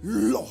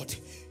 Lord,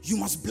 you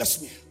must bless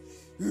me.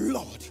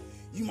 Lord,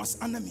 you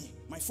must honor me.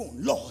 My phone.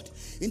 Lord,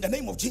 in the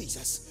name of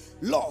Jesus.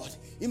 Lord,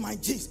 in my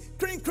Jesus.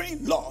 Cring,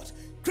 cring, Lord.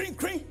 Cring,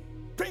 cring,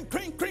 cring,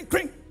 cring, cring,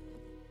 cring.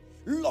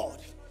 Lord.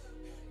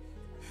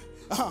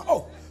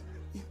 Oh,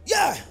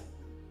 yeah.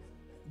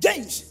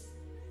 James.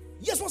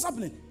 Yes, what's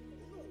happening?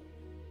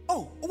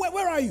 Oh,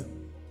 where are you?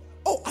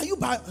 Oh, are you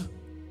by?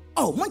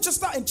 Oh,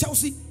 Manchester and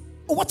Chelsea.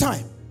 Oh, what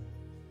time?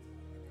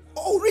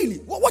 Oh, really?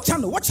 What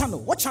channel? What channel?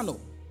 What channel?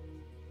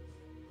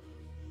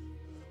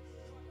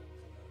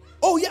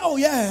 Oh, yeah. Oh,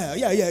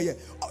 yeah.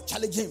 Oh,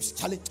 Charlie James.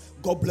 Charlie,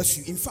 God bless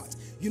you. In fact,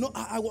 you know,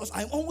 I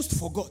almost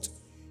forgot.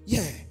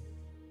 Yeah.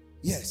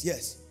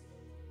 Yes.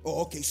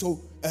 Oh, okay.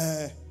 So,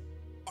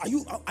 are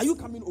you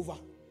coming over,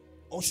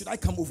 or should I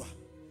come over?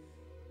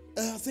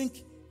 I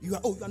think you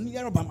are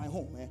near by my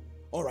home.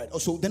 All right.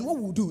 So then what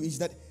we'll do is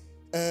that,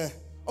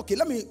 okay,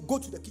 let me go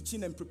to the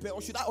kitchen and prepare,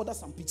 or should I order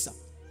some pizza?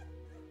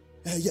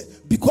 Yeah,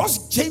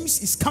 because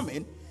James is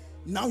coming.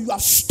 Now you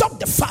have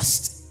stopped the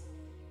fast,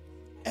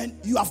 and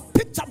you have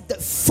picked up the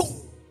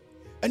phone,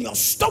 and you have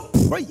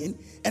stopped praying,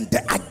 and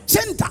the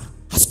agenda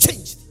has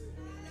changed.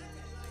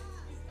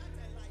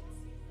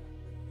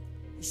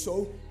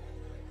 So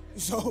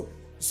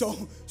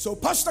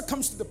Pastor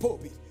comes to the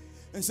pulpit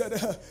and said,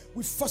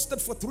 we fasted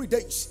for 3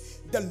 days.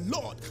 The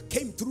Lord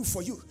came through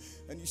for you.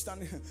 And you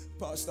stand there,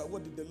 Pastor,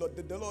 what did the Lord?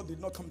 The Lord did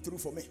not come through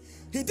for me.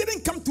 He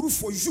didn't come through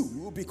for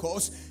you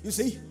because, you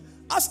see,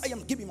 as I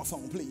am giving my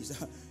phone, please,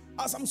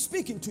 as I'm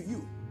speaking to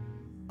you,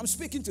 I'm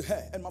speaking to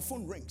her, and my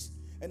phone rings,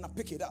 and I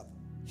pick it up.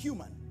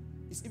 Human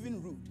is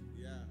even rude.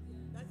 Yeah.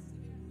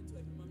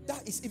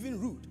 That is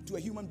even rude to a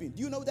human being.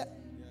 Do you know that?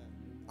 Yeah.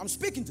 I'm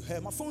speaking to her,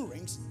 my phone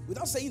rings,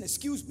 without saying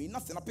excuse me,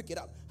 nothing, I pick it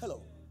up.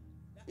 Hello.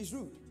 It's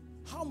rude.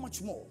 How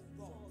much more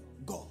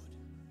God?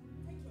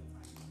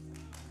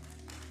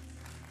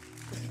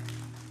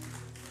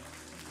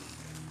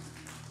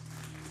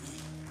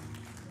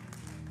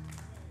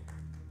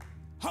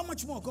 How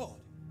much more God?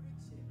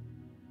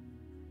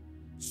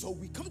 So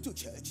we come to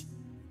church,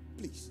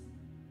 please.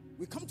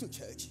 We come to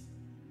church.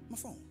 My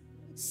phone.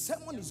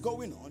 Someone is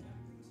going on.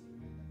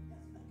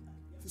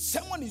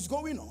 Someone is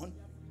going on.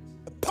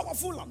 A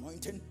powerful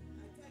anointing,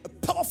 a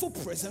powerful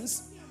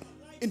presence.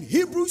 In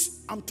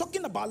Hebrews, I'm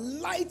talking about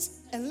light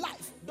and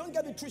life. Don't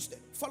get it twisted.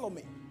 Follow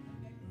me.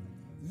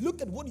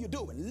 Look at what you're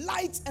doing.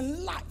 Light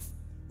and life.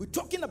 We're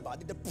talking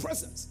about the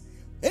presence.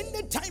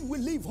 Anytime we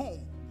leave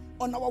home,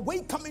 on our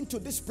way coming to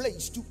this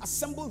place to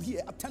assemble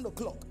here at 10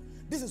 o'clock,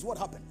 this is what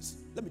happens.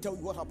 Let me tell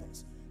you what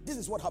happens. This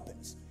is what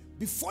happens.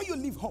 Before you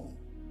leave home,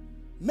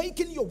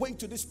 making your way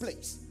to this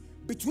place,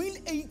 between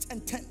 8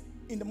 and 10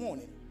 in the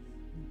morning,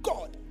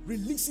 God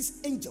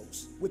releases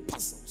angels with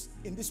parcels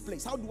in this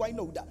place. How do I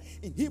know that?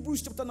 In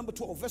Hebrews chapter number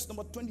 12, verse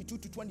number 22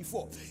 to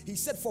 24, he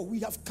said, for we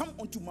have come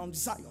unto Mount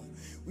Zion.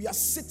 We are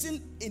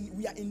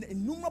in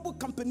innumerable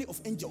company of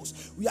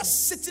angels. We are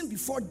sitting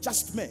before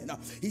just men.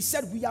 He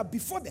said, we are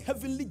before the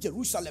heavenly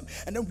Jerusalem,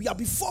 and then we are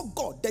before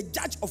God, the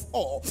judge of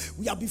all.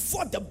 We are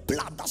before the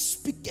blood that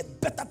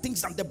speaketh better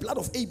things than the blood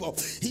of Abel.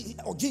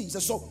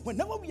 Jesus. So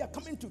whenever we are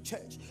coming to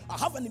church, I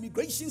have an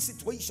immigration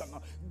situation.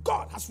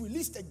 God has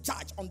released a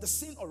judge on the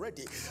scene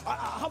already.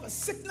 I have a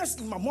sickness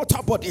in my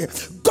mortal body.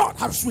 God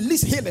has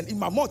released healing in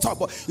my mortal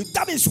body.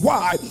 That is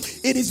why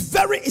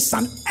it's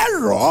an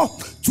error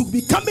to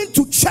be coming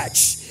to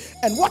church.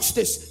 And watch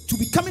this, to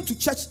be coming to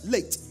church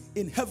late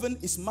in heaven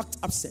is marked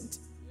absent.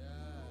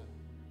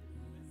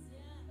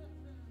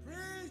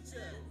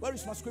 Where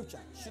is my scripture?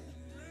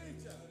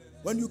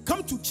 When you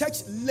come to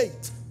church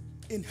late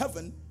in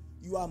heaven,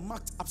 you are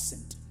marked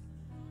absent.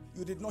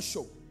 You did not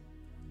show.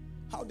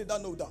 How did I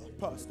know that,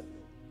 Pastor?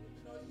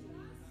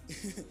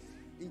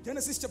 In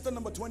Genesis chapter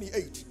number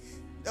 28.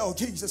 Oh,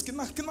 Jesus, can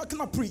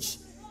I preach?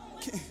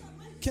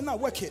 Can I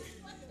work it?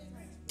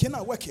 Can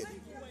I work it?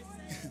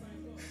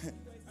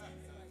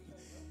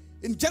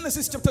 In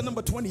Genesis chapter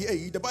number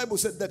 28, the Bible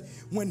said that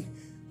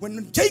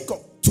when Jacob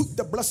took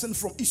the blessing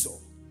from Esau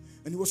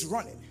and he was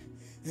running,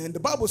 and the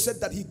Bible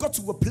said that he got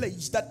to a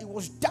place that it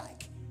was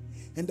dark,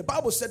 and the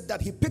Bible said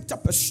that he picked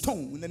up a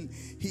stone and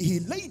he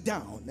lay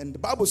down, and the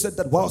Bible said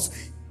that whilst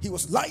he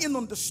was lying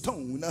on the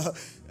stone,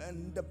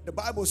 and the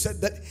Bible said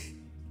that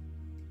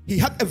he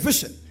had a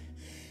vision.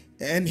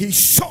 And he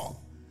saw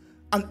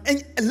a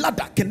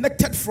ladder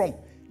connected from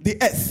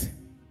the earth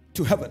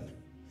to heaven.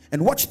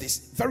 And watch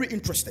this, very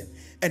interesting.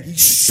 And he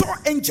saw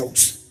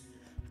angels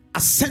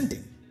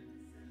ascending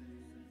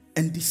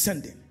and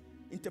descending.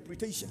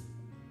 Interpretation.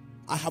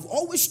 I have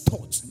always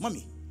thought,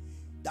 mommy,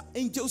 that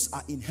angels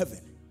are in heaven.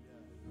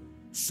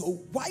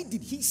 So why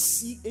did he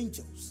see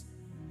angels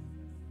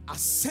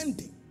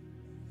ascending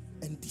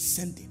and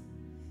descending?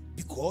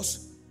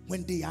 Because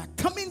when they are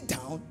coming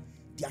down,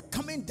 their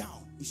coming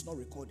down is not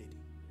recorded.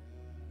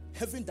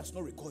 Heaven does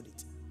not record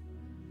it.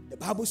 The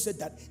Bible said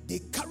that they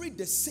carried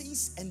the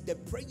saints and the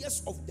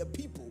prayers of the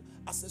people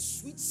as a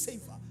sweet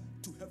savor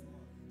to heaven.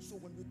 So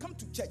when we come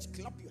to church,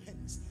 clap your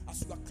hands.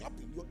 As you are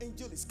clapping, your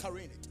angel is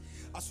carrying it.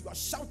 As you are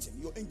shouting,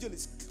 your angel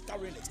is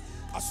carrying it.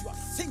 As you are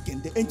thinking,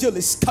 the angel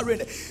is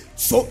carrying it.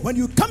 So when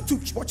you come to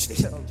watch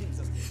this, oh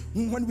Jesus.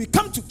 When we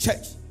come to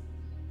church,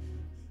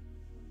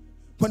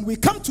 when we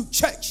come to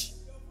church,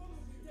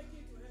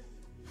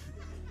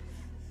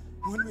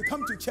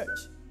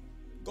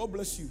 God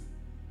bless you.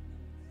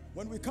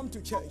 When we come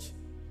to church,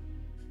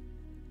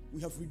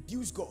 we have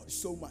reduced God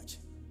so much.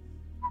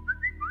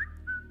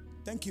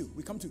 Thank you.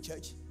 We come to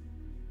church.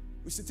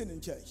 We're sitting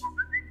in church.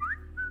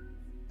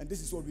 And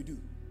this is what we do.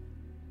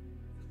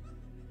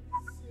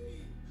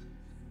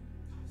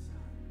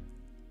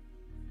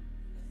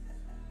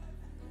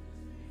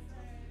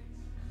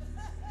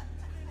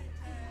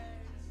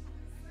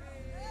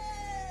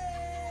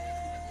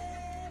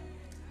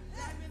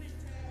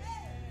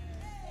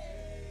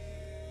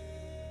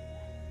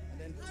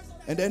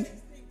 And then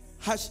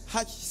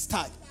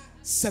hashtag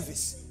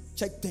service.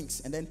 Check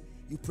things. And then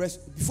you press.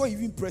 Before you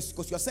even press,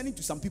 because you are sending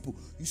to some people,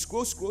 you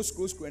scroll,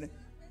 and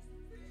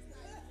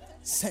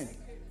send.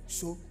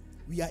 So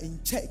we are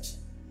in church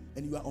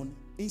and you are on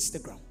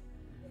Instagram,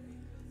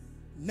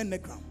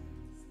 Nenegram,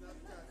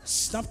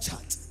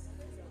 Snapchat,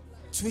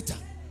 Twitter.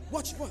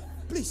 Watch.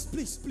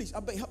 Please. I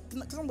beg,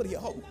 somebody here,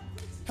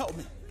 help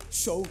me.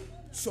 So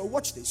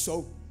watch this.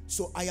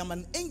 So I am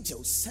an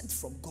angel sent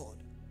from God.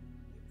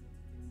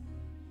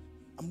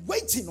 I'm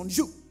waiting on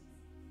you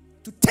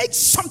to take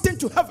something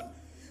to heaven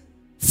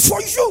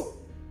for you.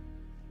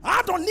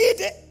 I don't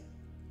need it,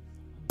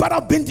 but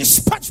I've been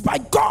dispatched by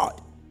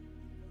God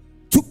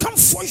to come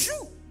for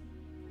you.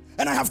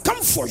 And I have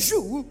come for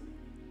you.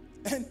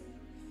 And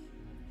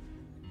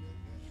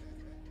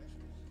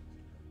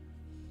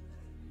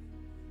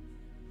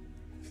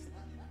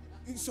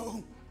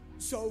so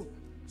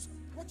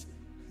watch it.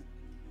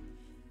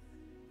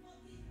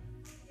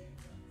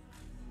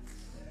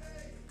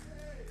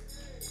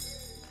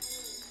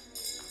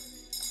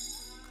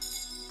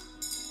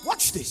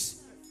 Watch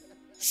this.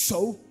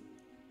 So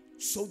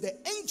the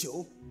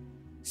angel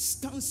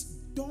stands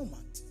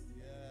dormant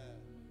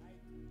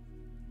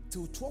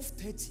till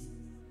 12:30.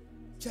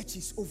 Church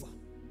is over,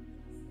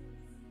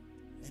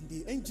 and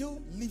the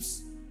angel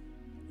leaves.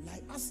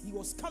 Like as he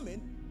was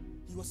coming,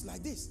 he was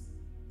like this.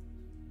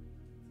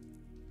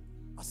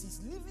 As he's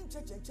leaving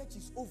church and church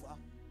is over,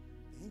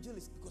 the angel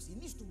is, because he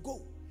needs to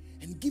go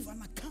and give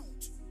an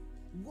account.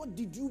 What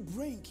did you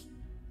bring?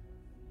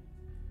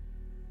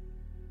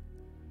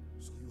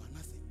 So you are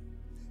nothing.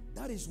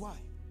 That is why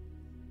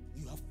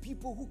you have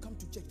people who come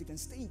to church. They can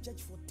stay in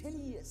church for 10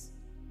 years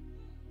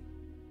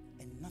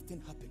and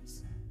nothing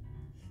happens.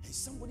 And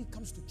somebody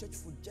comes to church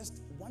for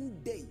just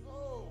 1 day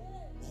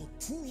or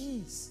 2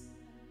 years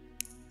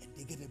and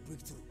they get a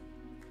breakthrough.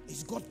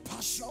 Is God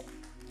partial?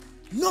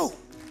 No.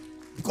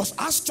 Because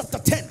Acts chapter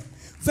 10,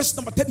 verse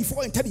number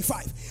 34 and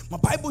 35, my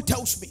Bible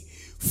tells me,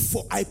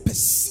 for I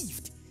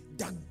perceived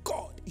that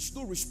God is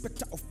no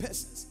respecter of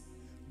persons,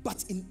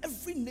 but in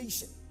every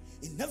nation,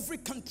 in every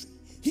country,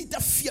 he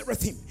that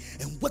feareth him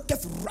and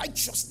worketh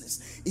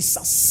righteousness is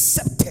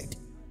accepted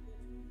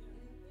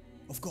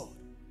of God.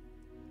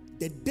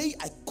 The day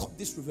I caught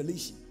this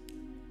revelation,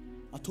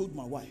 I told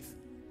my wife,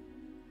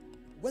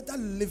 whether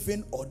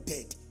living or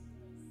dead,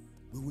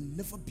 we will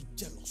never be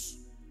jealous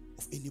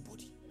of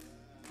anybody.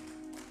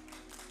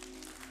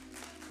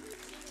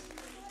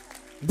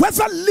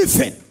 Whether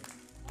living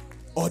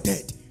or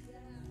dead.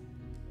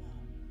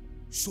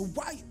 So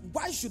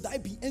why should I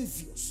be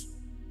envious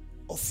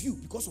of you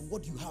because of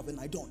what you have and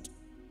I don't?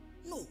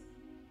 No.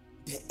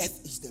 The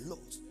earth is the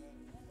Lord's.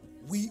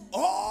 We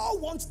all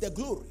want the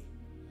glory,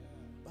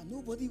 but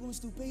nobody wants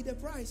to pay the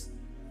price.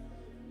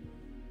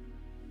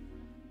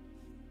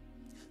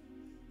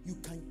 You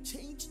can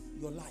change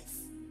your life.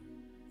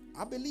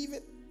 I believe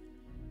it.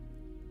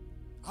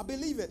 I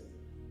believe it.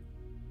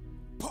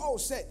 Paul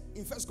said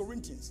in 1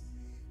 Corinthians,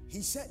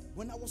 he said,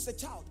 when I was a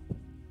child,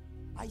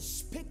 I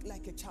spake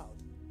like a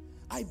child.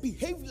 I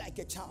behaved like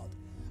a child.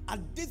 I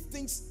did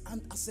things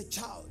as a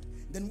child.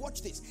 Then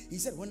watch this. He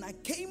said, when I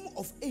came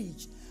of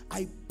age,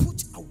 I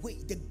put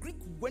away. The Greek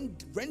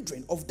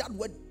rendering of that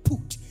word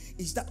put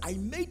is that I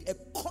made a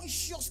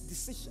conscious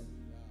decision.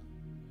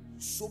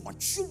 So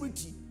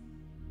maturity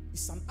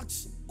is an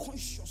action,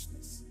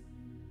 consciousness.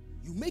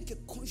 You make a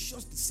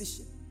conscious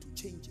decision to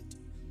change it.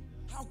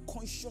 How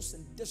conscious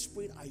and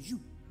desperate are you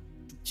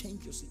to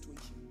change your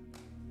situation?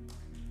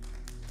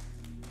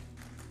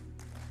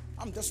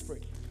 I'm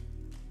desperate.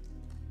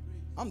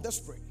 I'm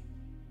desperate.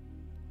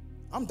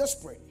 I'm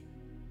desperate.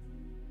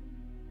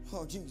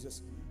 Oh,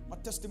 Jesus. My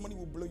testimony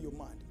will blow your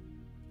mind.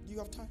 Do you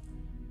have time?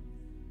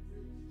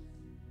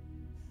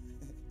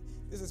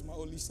 This is my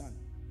only son.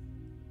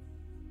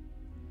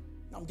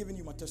 Now I'm giving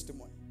you my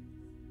testimony.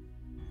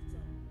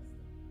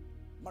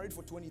 Married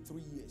for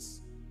 23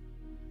 years.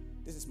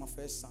 This is my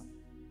first son.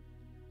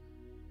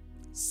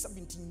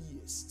 17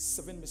 years,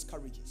 7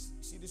 miscarriages.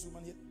 You see this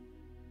woman here?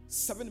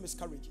 7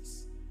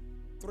 miscarriages.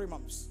 3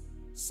 months,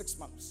 6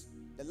 months.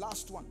 The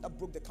last one that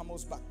broke the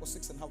camel's back was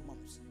 6.5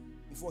 months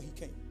before he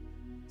came.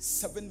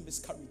 7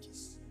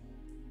 miscarriages.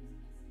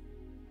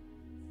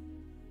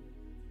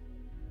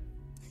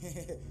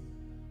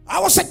 I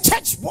was a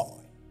church boy.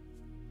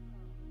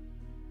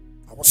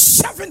 I was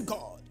serving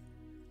God.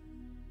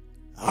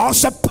 I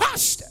was a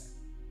pastor.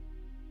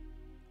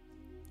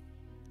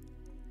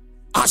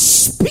 I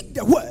speak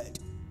the word.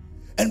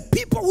 And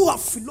people who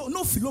have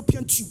no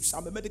fallopian tubes.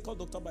 I'm a medical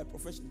doctor by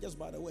profession, just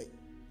by the way.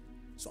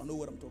 So I know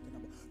what I'm talking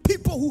about.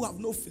 People who have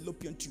no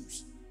fallopian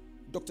tubes,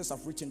 doctors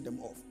have written them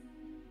off.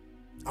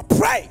 I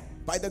pray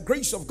by the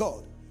grace of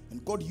God,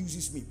 and God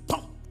uses me.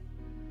 Boom!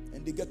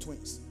 And they get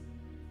twins.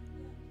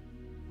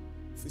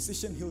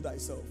 Physician, heal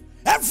thyself.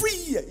 Every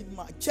year in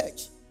my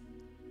church,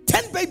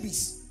 10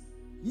 babies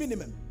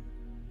minimum.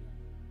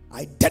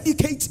 I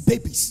dedicate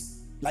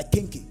babies like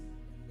Kinky.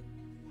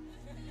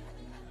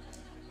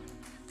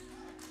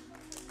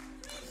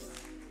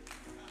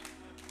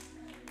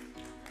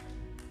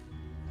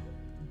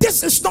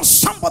 This is not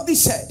somebody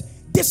said.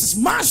 This is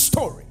my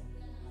story.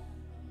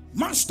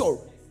 My story.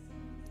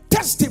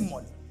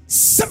 Testimony.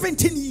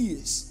 17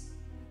 years.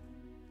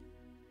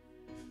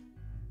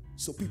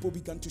 So people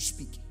began to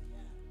speak.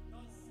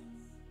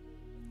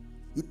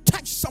 You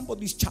touch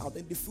somebody's child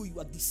and they feel you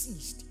are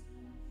deceased.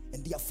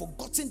 And they have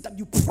forgotten that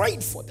you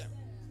prayed for them.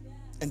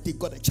 And they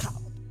got a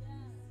child.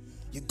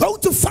 You go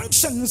to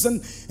functions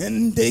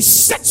and they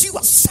set you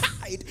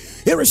aside,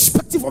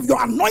 irrespective of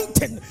your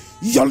anointing,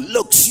 your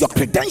looks, your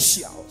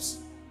credentials.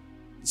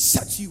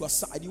 Set you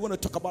aside. You want to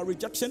talk about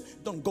rejection?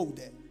 Don't go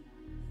there.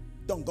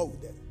 Don't go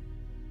there.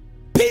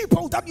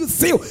 People that you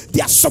feel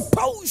they are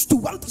supposed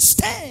to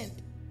understand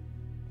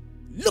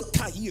look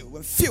at you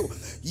and feel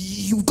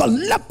you got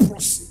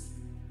leprosy.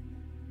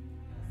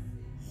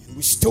 And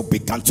we still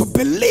began to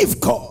believe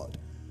God.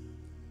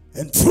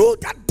 And through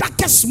that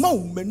darkest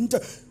moment,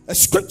 a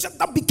scripture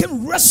that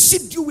became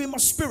residue in my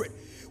spirit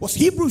was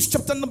Hebrews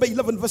chapter number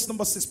 11 verse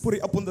number 6. Put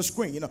it up on the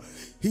screen.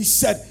 He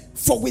said,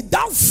 for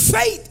without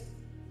faith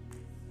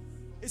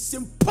it's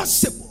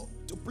impossible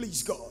to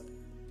please God.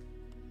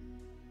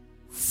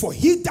 For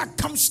he that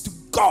comes to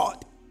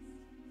God,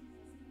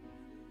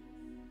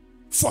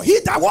 for he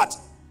that what?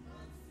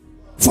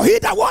 For he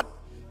that what?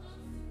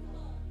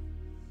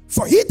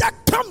 For he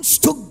that comes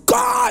to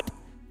God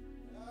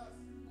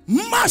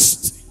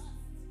must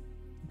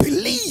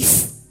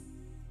believe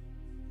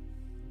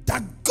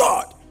that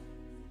God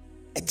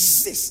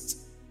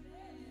exists.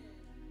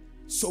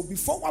 So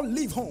before I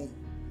leave home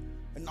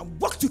and I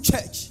walk to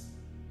church,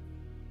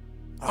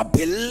 I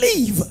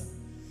believe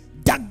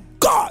that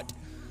God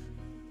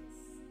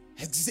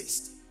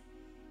exists.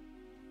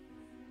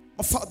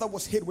 My father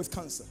was hit with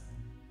cancer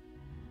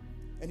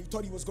and he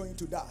thought he was going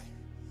to die.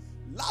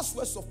 Last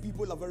words of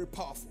people are very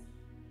powerful.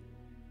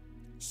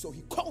 So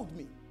he called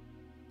me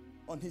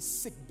on his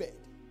sick bed,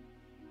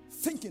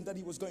 thinking that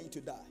he was going to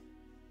die.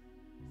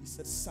 He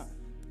said, son,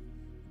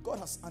 God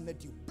has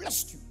honored you,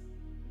 blessed you,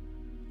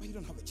 but you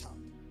don't have a child.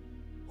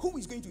 Who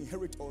is going to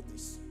inherit all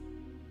this?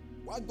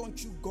 Why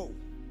don't you go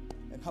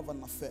and have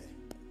an affair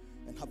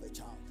and have a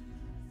child?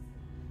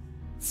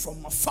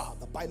 From my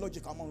father,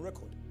 biological, I'm on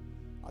record.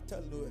 I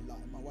tell no lie,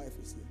 my wife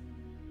is here.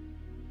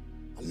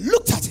 I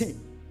looked at him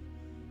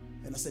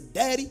and I said,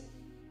 Daddy,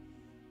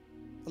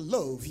 I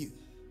love you,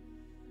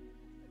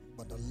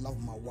 but I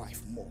love my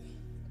wife more.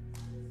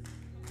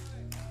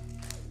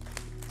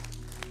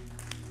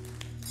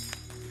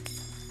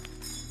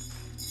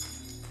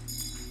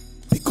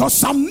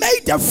 Because I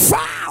made a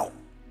vow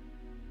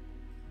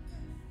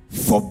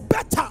for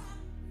better,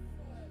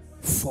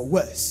 for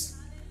worse,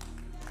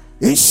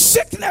 in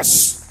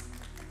sickness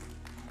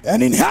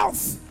and in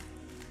health,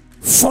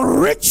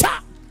 for richer,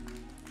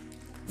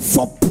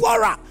 for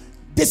poorer.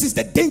 This is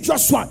the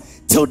dangerous one.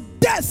 Till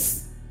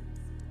death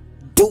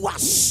do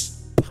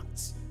us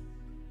part.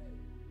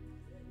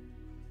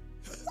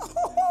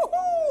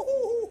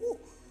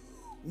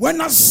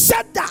 When I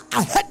said that,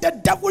 I heard the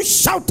devil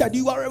shouted,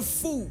 you are a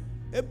fool.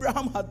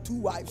 Abraham had 2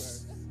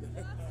 wives.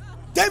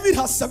 David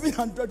has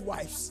 700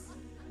 wives.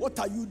 What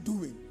are you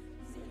doing?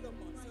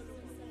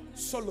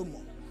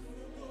 Solomon.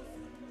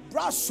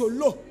 Bra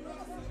Solo.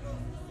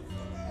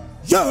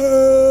 Yeah.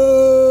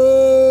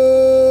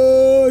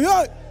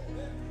 Yeah.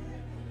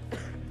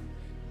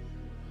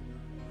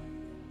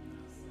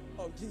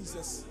 Oh,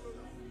 Jesus.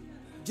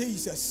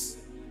 Jesus.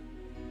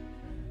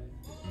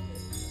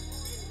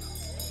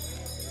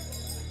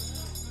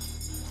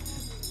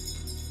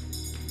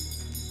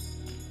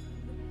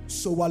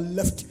 So I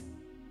left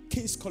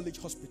King's College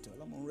Hospital.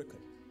 I'm on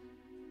record.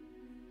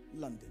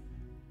 London.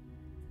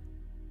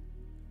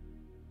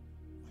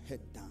 My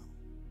head down.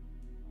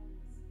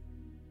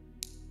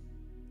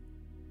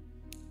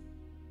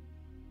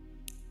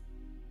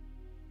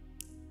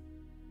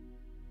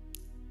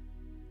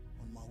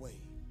 On my way,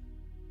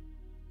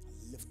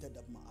 I lifted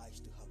up my eyes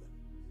to heaven.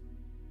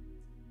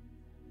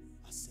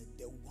 I said,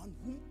 the one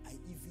whom I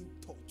even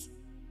thought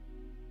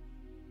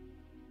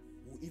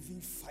will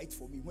even fight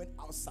for me when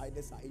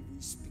outsiders are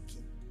even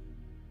speaking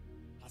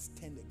has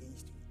turned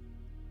against me.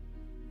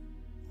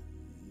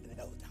 I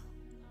knelt down.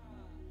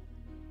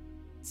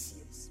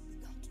 Tears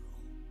began to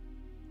roll.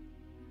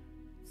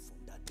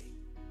 From that day,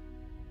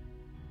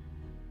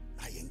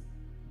 you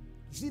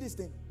see this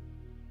thing?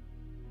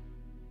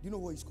 Do you know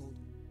what it's called?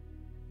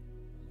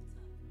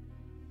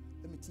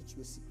 Let me teach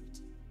you a secret.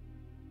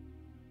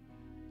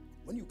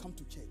 When you come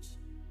to church,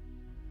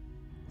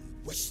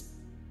 worship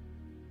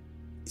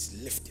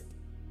is lifted.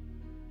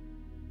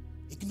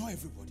 Ignore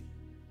everybody.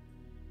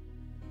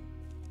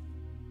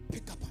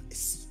 Pick up a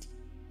seed.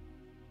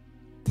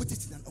 Put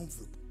it in an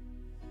envelope.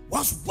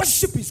 Whilst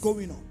worship is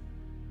going on,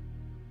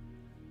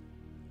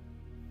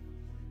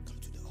 come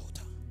to the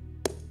altar.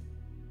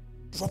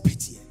 Drop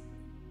it here.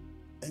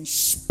 And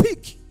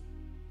speak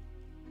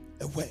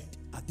a word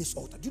at this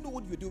altar. Do you know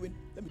what you're doing?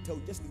 Let me tell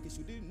you, just in case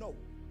you didn't know.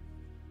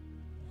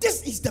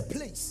 This is the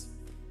place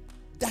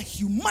that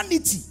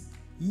humanity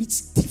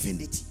meets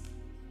divinity.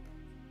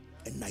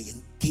 And I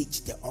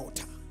engage the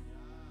altar.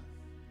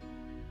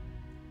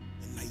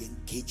 And I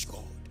engage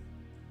God.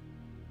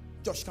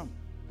 Josh, come.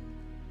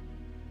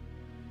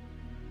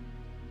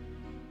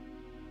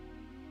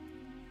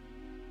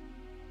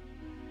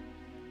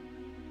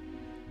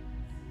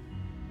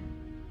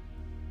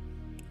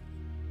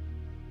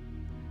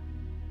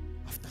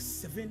 After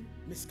 7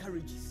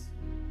 miscarriages,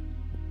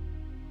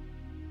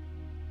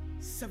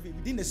 7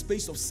 within the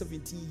space of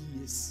 17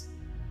 years,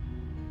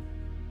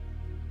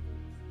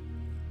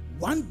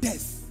 1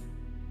 death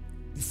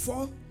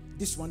before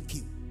this one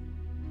came.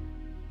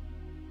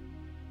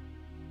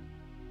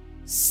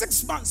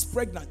 6 months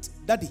pregnant,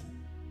 daddy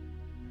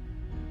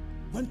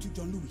went to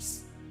John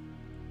Lewis,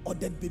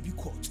 ordered baby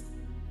coat,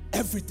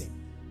 everything.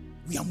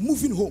 We are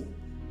moving home.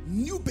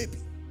 New baby,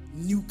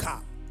 new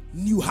car,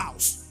 new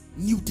house,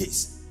 new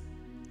this.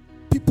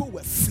 People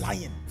were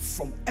flying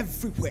from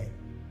everywhere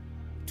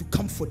to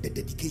come for the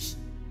dedication.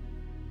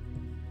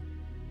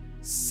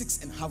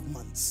 6.5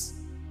 months.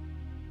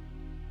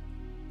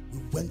 We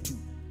went to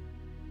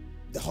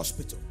the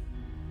hospital.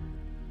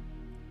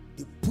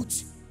 They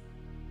put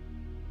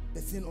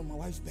the thing on my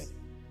wife's belly,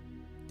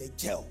 the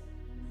gel,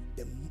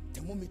 the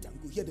thermometer.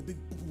 We go hear the baby.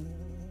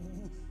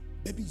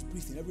 Baby is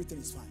breathing. Everything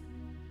is fine.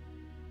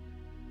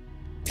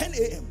 10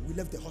 a.m. we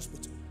left the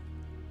hospital.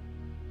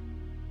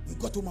 We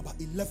got home about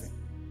 11.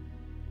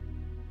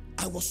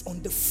 I was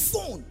on the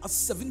phone at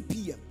 7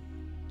 p.m.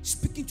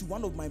 speaking to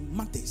one of my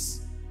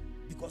mothers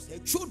because her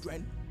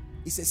children,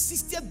 it's a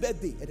 60th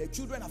birthday and her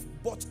children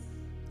have bought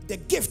the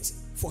gift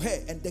for her,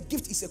 and the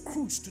gift is a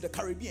cruise to the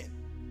Caribbean.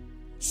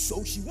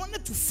 So she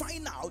wanted to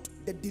find out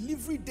the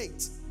delivery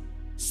date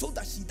so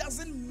that she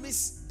doesn't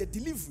miss the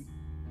delivery.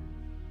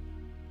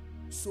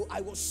 So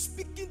I was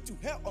speaking to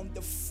her on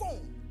the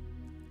phone,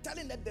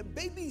 telling her the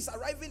baby is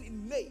arriving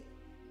in May.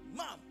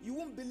 Mom, you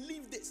won't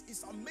believe this.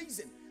 It's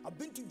amazing. I've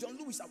been to John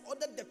Lewis. I've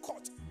ordered the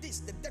court, this,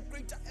 the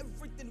decorator,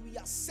 everything. We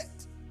are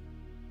set.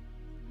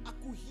 I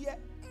could hear,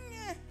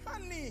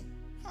 honey.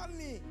 I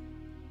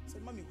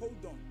said, Mommy,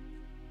 hold on.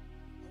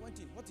 I went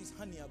in. What is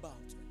honey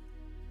about?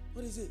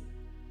 What is it?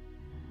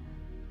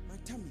 My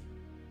tummy.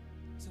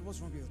 I said, what's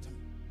wrong with your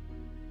tummy?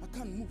 I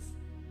can't move.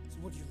 I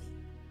said, what do you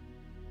mean?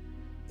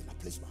 Then I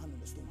placed my hand on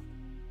the stomach.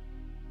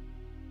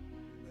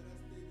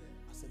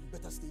 I said, you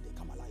better stay there.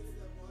 Come alive.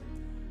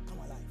 Come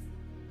alive.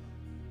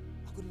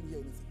 I couldn't hear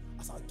anything.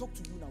 As I talk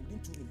to you now, within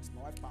 2 minutes,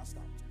 my wife passed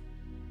out.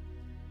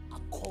 I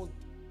called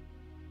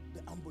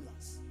the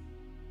ambulance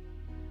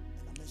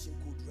and I mentioned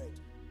code red.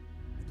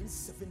 Within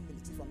 7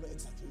 minutes, if I'm not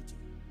exaggerating,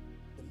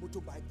 the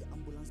motorbike, the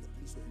ambulance, the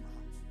police were in my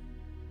house.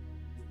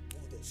 They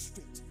boarded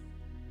straight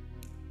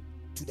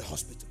to the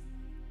hospital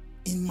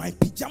in my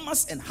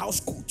pajamas and house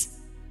coat.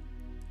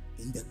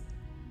 In the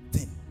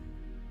thing,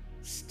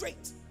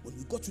 straight. When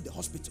we got to the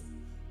hospital,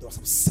 there were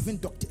some 7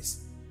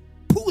 doctors.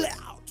 Pull her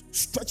out,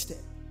 stretched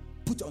her,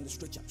 put her on the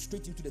stretcher,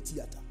 straight into the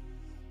theater.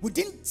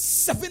 Within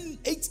 7,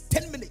 8,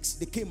 10 minutes,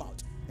 they came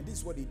out. And this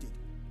is what they did.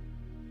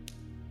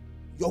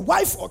 Your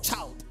wife or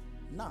child?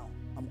 Now,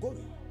 I'm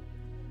going.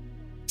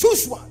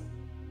 Choose one.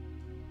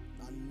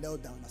 I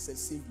knelt down. I said,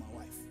 save my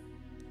wife.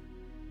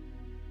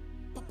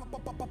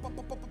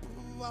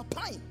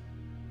 Pine.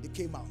 They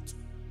came out.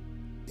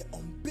 The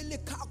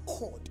umbilical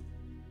cord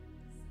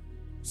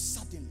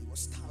suddenly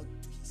was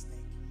tied to his neck.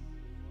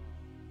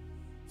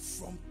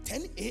 From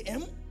 10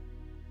 a.m.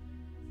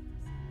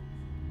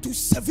 to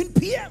 7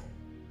 p.m.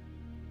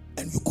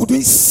 And you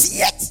couldn't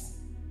see it.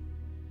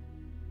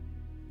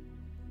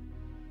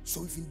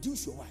 So if you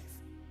induce your wife,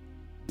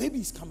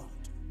 babies come out.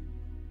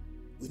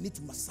 We need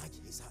to massage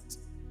his heart.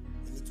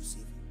 We need to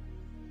save him.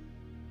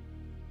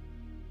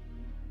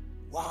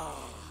 Wow.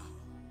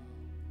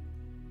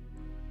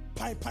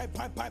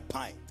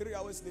 Pine. 3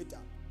 hours later,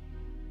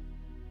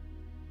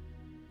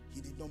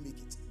 he did not make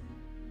it.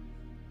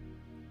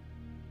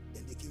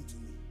 Then they came to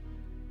me.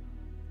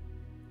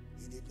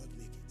 He did not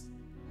make it.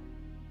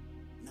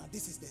 Now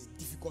this is the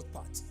difficult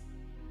part.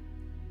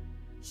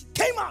 She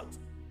came out.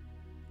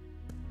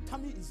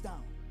 Tummy is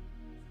down.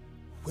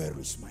 Where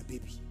is my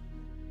baby?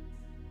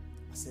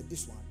 I said,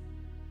 this one,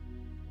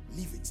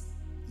 leave it.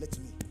 Let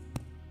me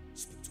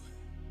speak to her.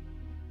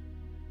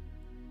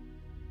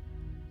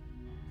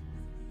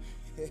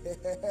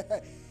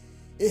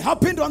 It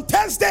happened on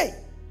Thursday.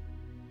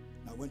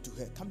 I went to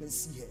her. Come and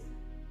see her.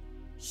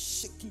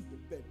 Shaking the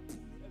bed,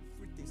 pulling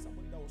everything.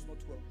 Somebody that was not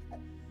well.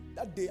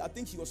 That day, I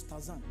think she was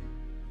Tarzan.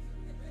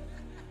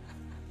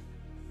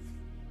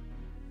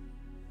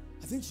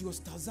 I think she was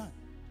Tarzan.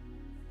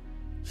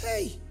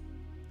 Hey,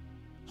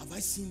 have I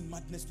seen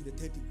madness to the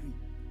 3rd degree?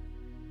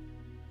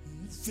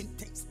 Moving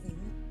things.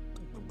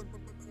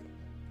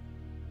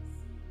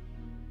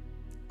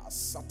 I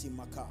sat in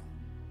my car,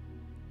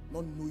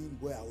 not knowing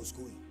where I was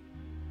going.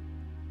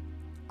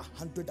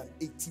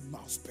 180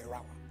 miles per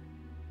hour.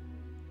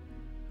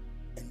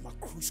 And my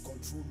cruise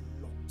control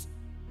locked.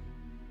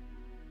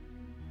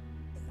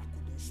 And I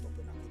couldn't stop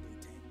and I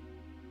couldn't turn.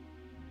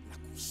 And I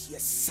could hear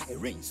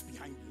sirens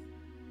behind me.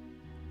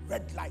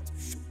 Red light,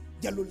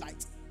 yellow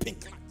light,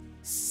 pink light,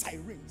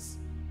 sirens,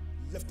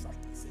 left,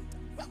 right, and center.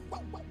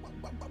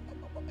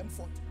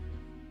 M40.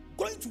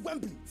 Going to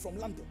Wembley from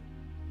London.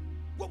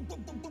 The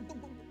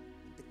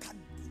car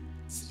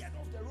teared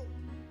off the road.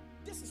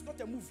 This is not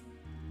a movie.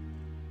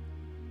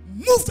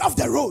 Moved off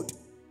the road.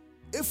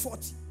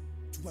 A40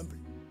 to Wembley.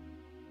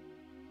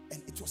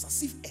 And it was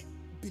as if,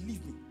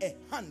 believe me, a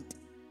hand,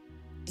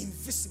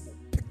 invisible,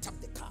 picked up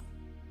the car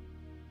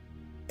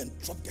and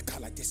dropped the car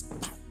like this, bam,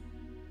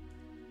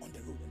 on the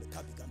road, and the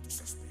car began to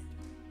suspend.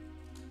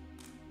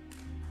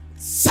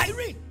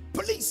 Siren,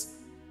 police,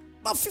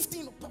 about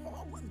 15, come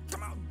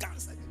out,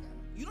 guns.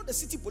 You know the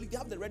city police, they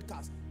have the red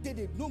cars. They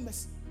did no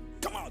mercy.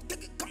 Come out,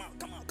 take it, come out.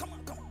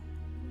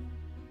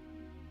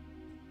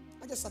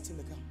 I just sat in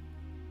the car.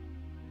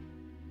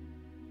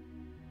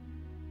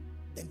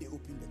 Then they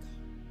opened the car.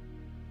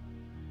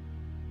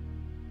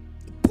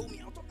 They pulled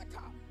me out of the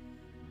car.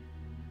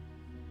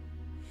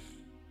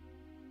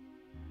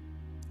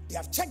 They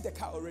have checked the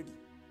car already,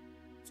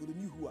 so they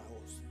knew who I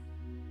was.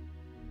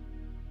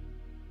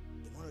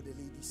 Then one of the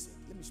ladies said,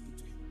 let me speak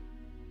to him.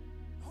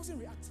 I wasn't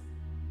reacting.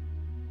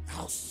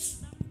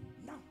 House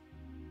now.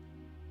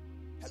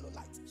 Hello,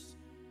 lights.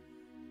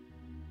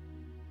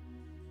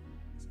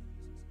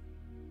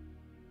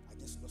 I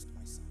just lost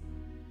my son.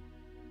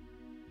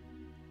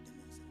 The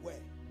man said,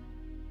 where?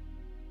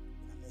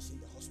 When I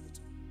mentioned the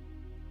hospital,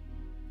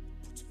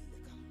 put me in the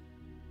car.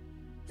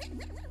 To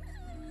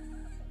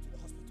the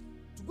hospital.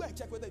 To go and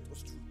check whether it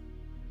was true.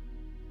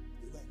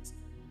 They went.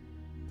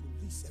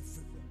 Police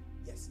everywhere.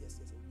 Yes.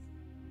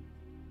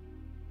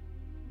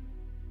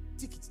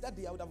 Tickets. That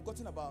day I would have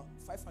gotten about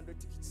 500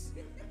 tickets.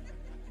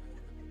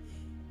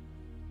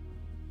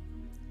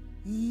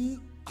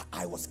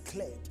 I was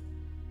cleared.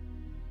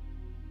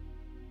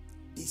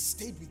 They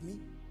stayed with me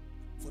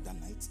for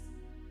that night.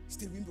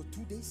 Stayed with me for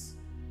 2 days.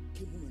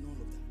 Came home and all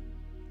of that.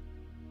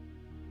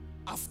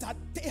 After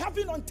it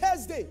happened on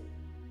Thursday.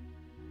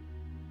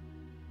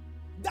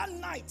 That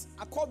night,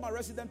 I called my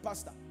resident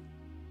pastor.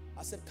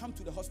 I said, come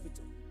to the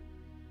hospital.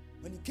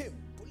 When he came,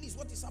 police,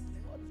 what is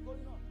happening? What is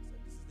going on? I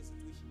said, this is the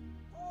situation.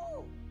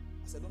 Oh.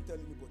 I said, don't tell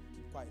anybody.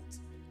 Keep quiet.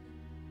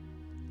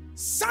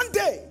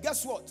 Sunday,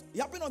 guess what? It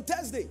happened on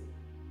Thursday.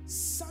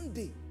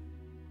 Sunday,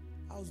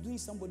 I was doing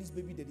somebody's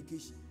baby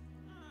dedication.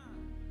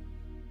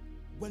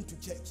 Went to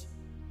church.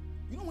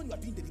 You know when you are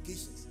doing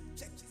dedications,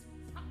 churches,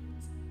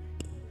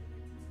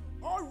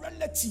 all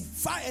relative,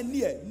 far and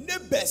near,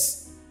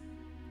 neighbors,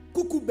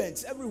 cuckoo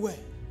beds everywhere,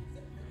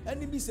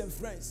 enemies and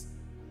friends,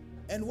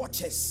 and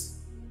watchers,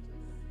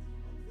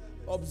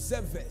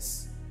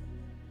 observers.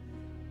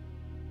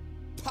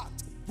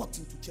 Packed, walked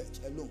into church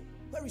alone.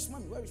 Where is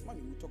mommy? We'll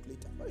talk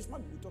later. Where is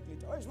mommy? We'll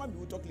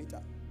talk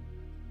later.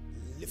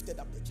 Lifted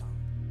up the child.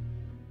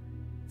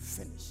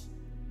 Finish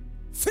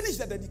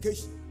the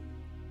dedication.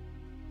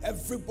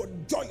 Everybody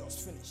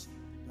joyous, finished.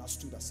 Now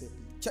stood and said,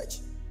 church,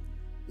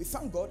 we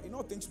thank God. In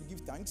all things we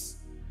give thanks.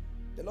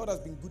 The Lord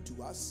has been good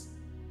to us.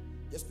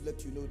 Just to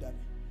let you know that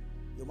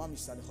your mom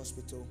is at the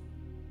hospital.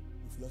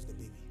 We've lost the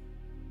baby.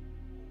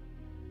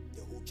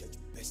 The whole church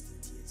burst in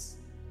tears.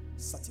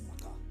 Sat in my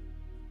car.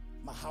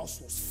 My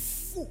house was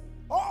full.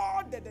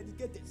 All the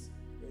dedicators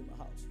were in my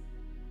house.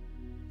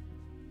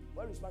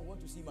 Where is mommy?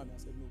 Want to see mommy? I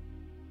said, no.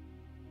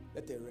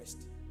 Let her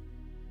rest.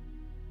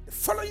 The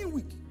following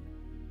week,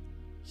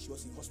 she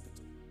was in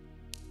hospital.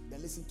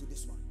 Then listen to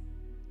this one.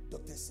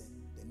 Doctor said,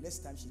 the next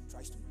time she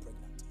tries to be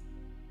pregnant,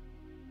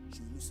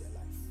 she will lose her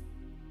life.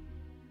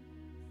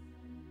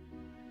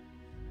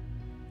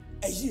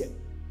 A year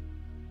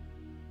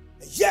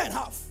and a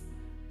half,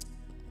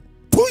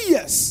 2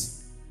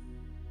 years,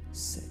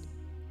 said,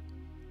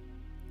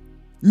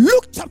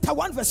 Luke chapter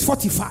 1 verse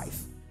 45,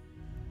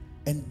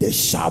 and there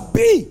shall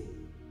be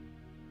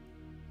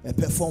a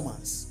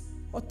performance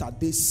What are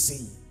they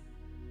saying?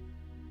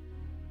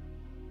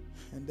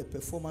 And the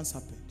performance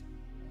happened.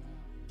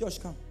 Josh,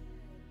 come.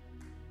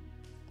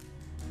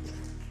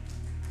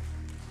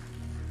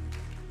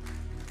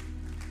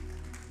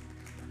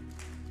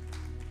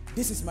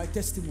 This is my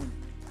testimony.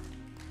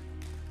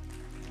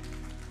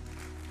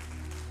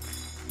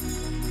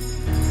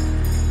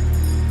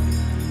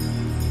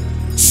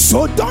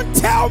 So don't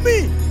tell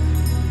me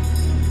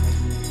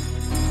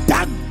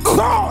that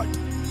God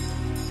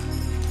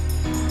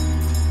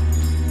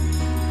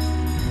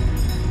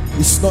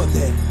is not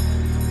there.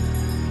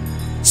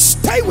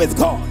 Stay with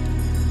God.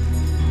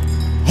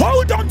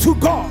 Hold on to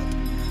God.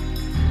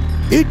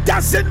 It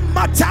doesn't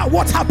matter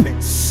what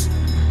happens.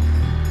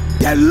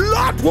 The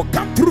Lord will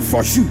come through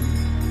for you.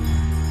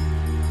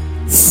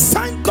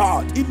 Thank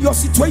God in your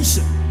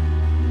situation.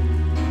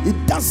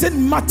 It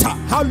doesn't matter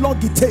how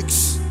long it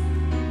takes.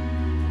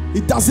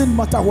 It doesn't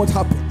matter what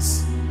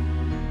happens.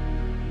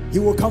 He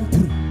will come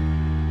through.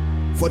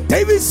 For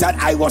David said,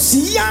 I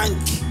was young,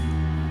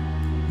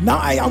 now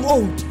I am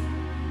old.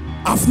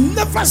 I've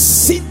never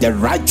seen the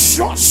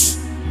righteous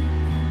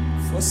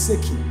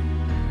forsaken,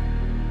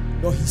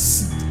 nor his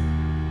seed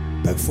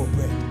beg for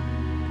bread.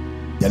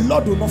 The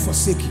Lord will not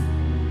forsake you.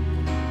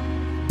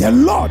 The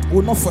Lord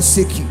will not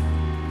forsake you.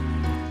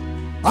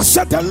 I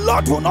said the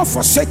Lord will not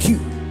forsake you.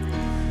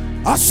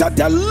 I said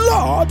the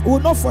Lord will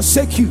not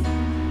forsake you.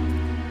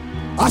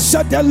 I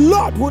said the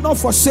Lord will not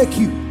forsake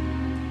you.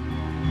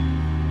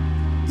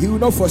 He will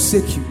not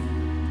forsake you.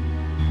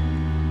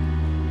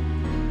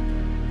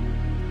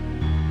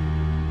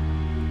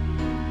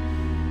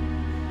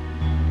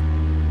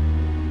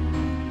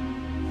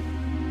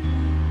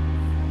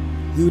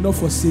 He will not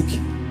forsake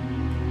you.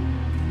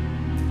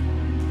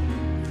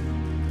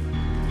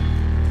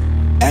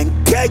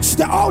 Engage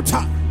the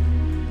altar.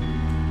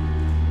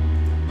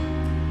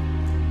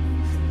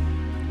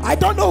 I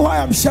don't know why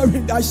I'm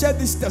sharing. I share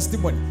this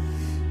testimony,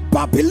 but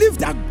I believe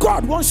that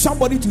God wants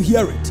somebody to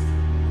hear it.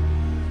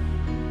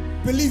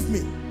 Believe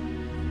me,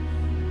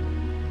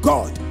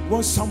 God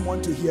wants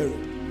someone to hear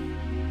it.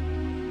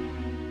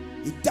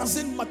 It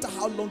doesn't matter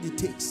how long it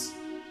takes.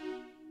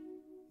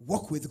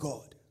 Walk with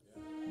God.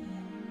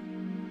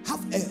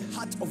 Have a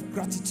heart of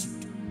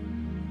gratitude.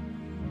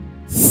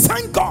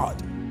 Thank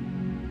God.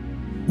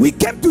 We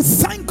came to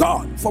thank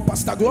God for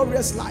Pastor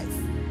Gloria's life.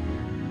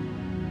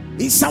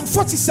 In Psalm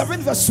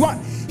 47 verse 1,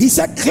 he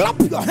said, clap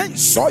your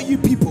hands, all you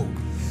people.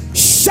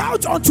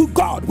 Shout unto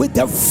God with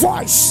the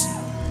voice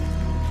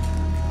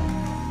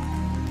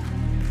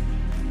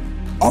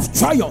of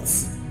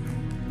triumph.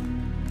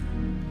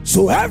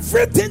 So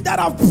everything that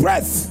have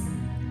breath,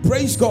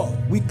 praise God.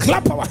 We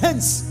clap our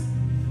hands.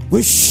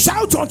 We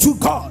shout unto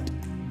God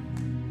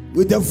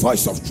with the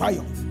voice of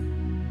triumph.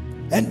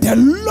 And the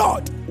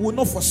Lord will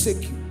not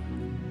forsake you.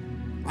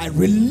 I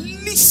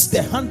release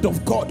the hand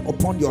of God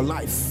upon your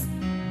life.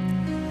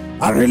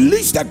 I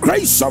release the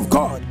grace of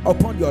God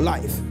upon your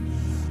life.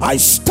 I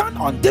stand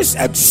on this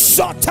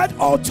exalted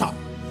altar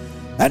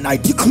and I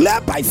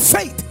declare by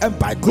faith and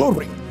by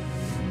glory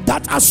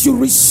that as you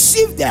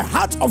receive the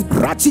heart of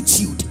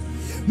gratitude,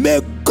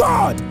 may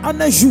God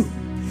honor you,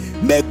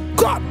 may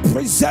God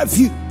preserve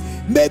you,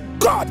 may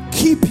God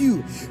keep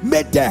you,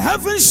 may the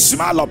heavens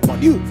smile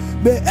upon you,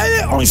 may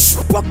any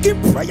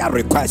unspoken prayer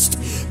request,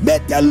 may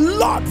the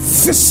Lord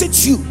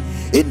visit you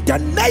in the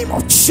name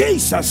of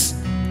Jesus.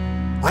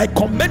 I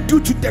commend you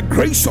to the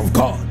grace of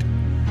God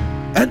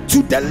and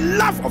to the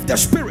love of the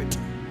Spirit.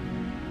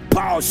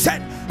 Paul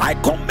said, I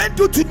commend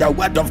you to the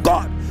word of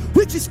God,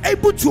 which is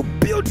able to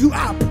build you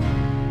up.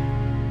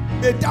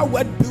 May that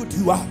word build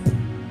you up.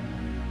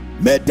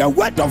 May the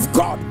word of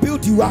God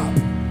build you up.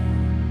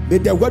 May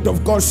the word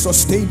of God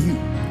sustain you.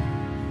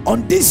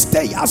 On this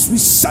day, as we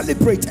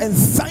celebrate and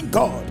thank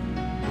God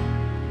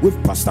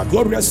with Pastor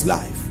Gloria's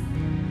life,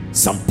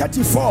 Psalm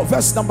 34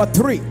 verse number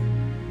 3,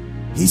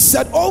 he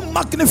said, oh,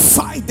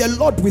 magnify the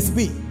Lord with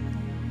me,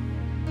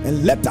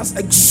 and let us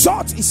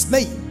exalt his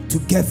name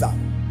together.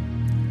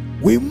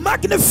 We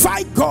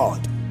magnify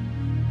God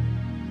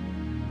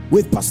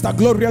with Pastor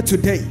Gloria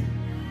today.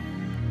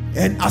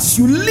 And as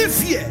you live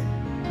here,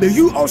 may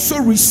you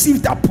also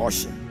receive that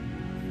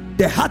portion,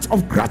 the heart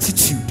of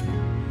gratitude,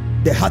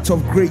 the heart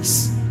of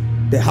grace,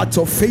 the heart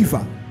of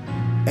favor.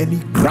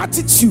 And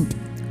gratitude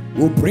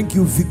will bring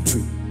you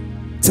victory.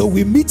 Till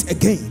we meet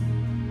again,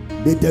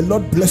 may the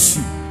Lord bless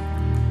you.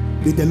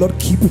 May the Lord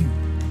keep you.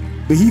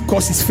 May he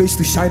cause his face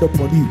to shine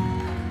upon you.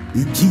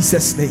 In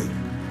Jesus' name.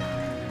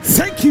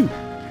 Thank you.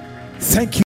 Thank you.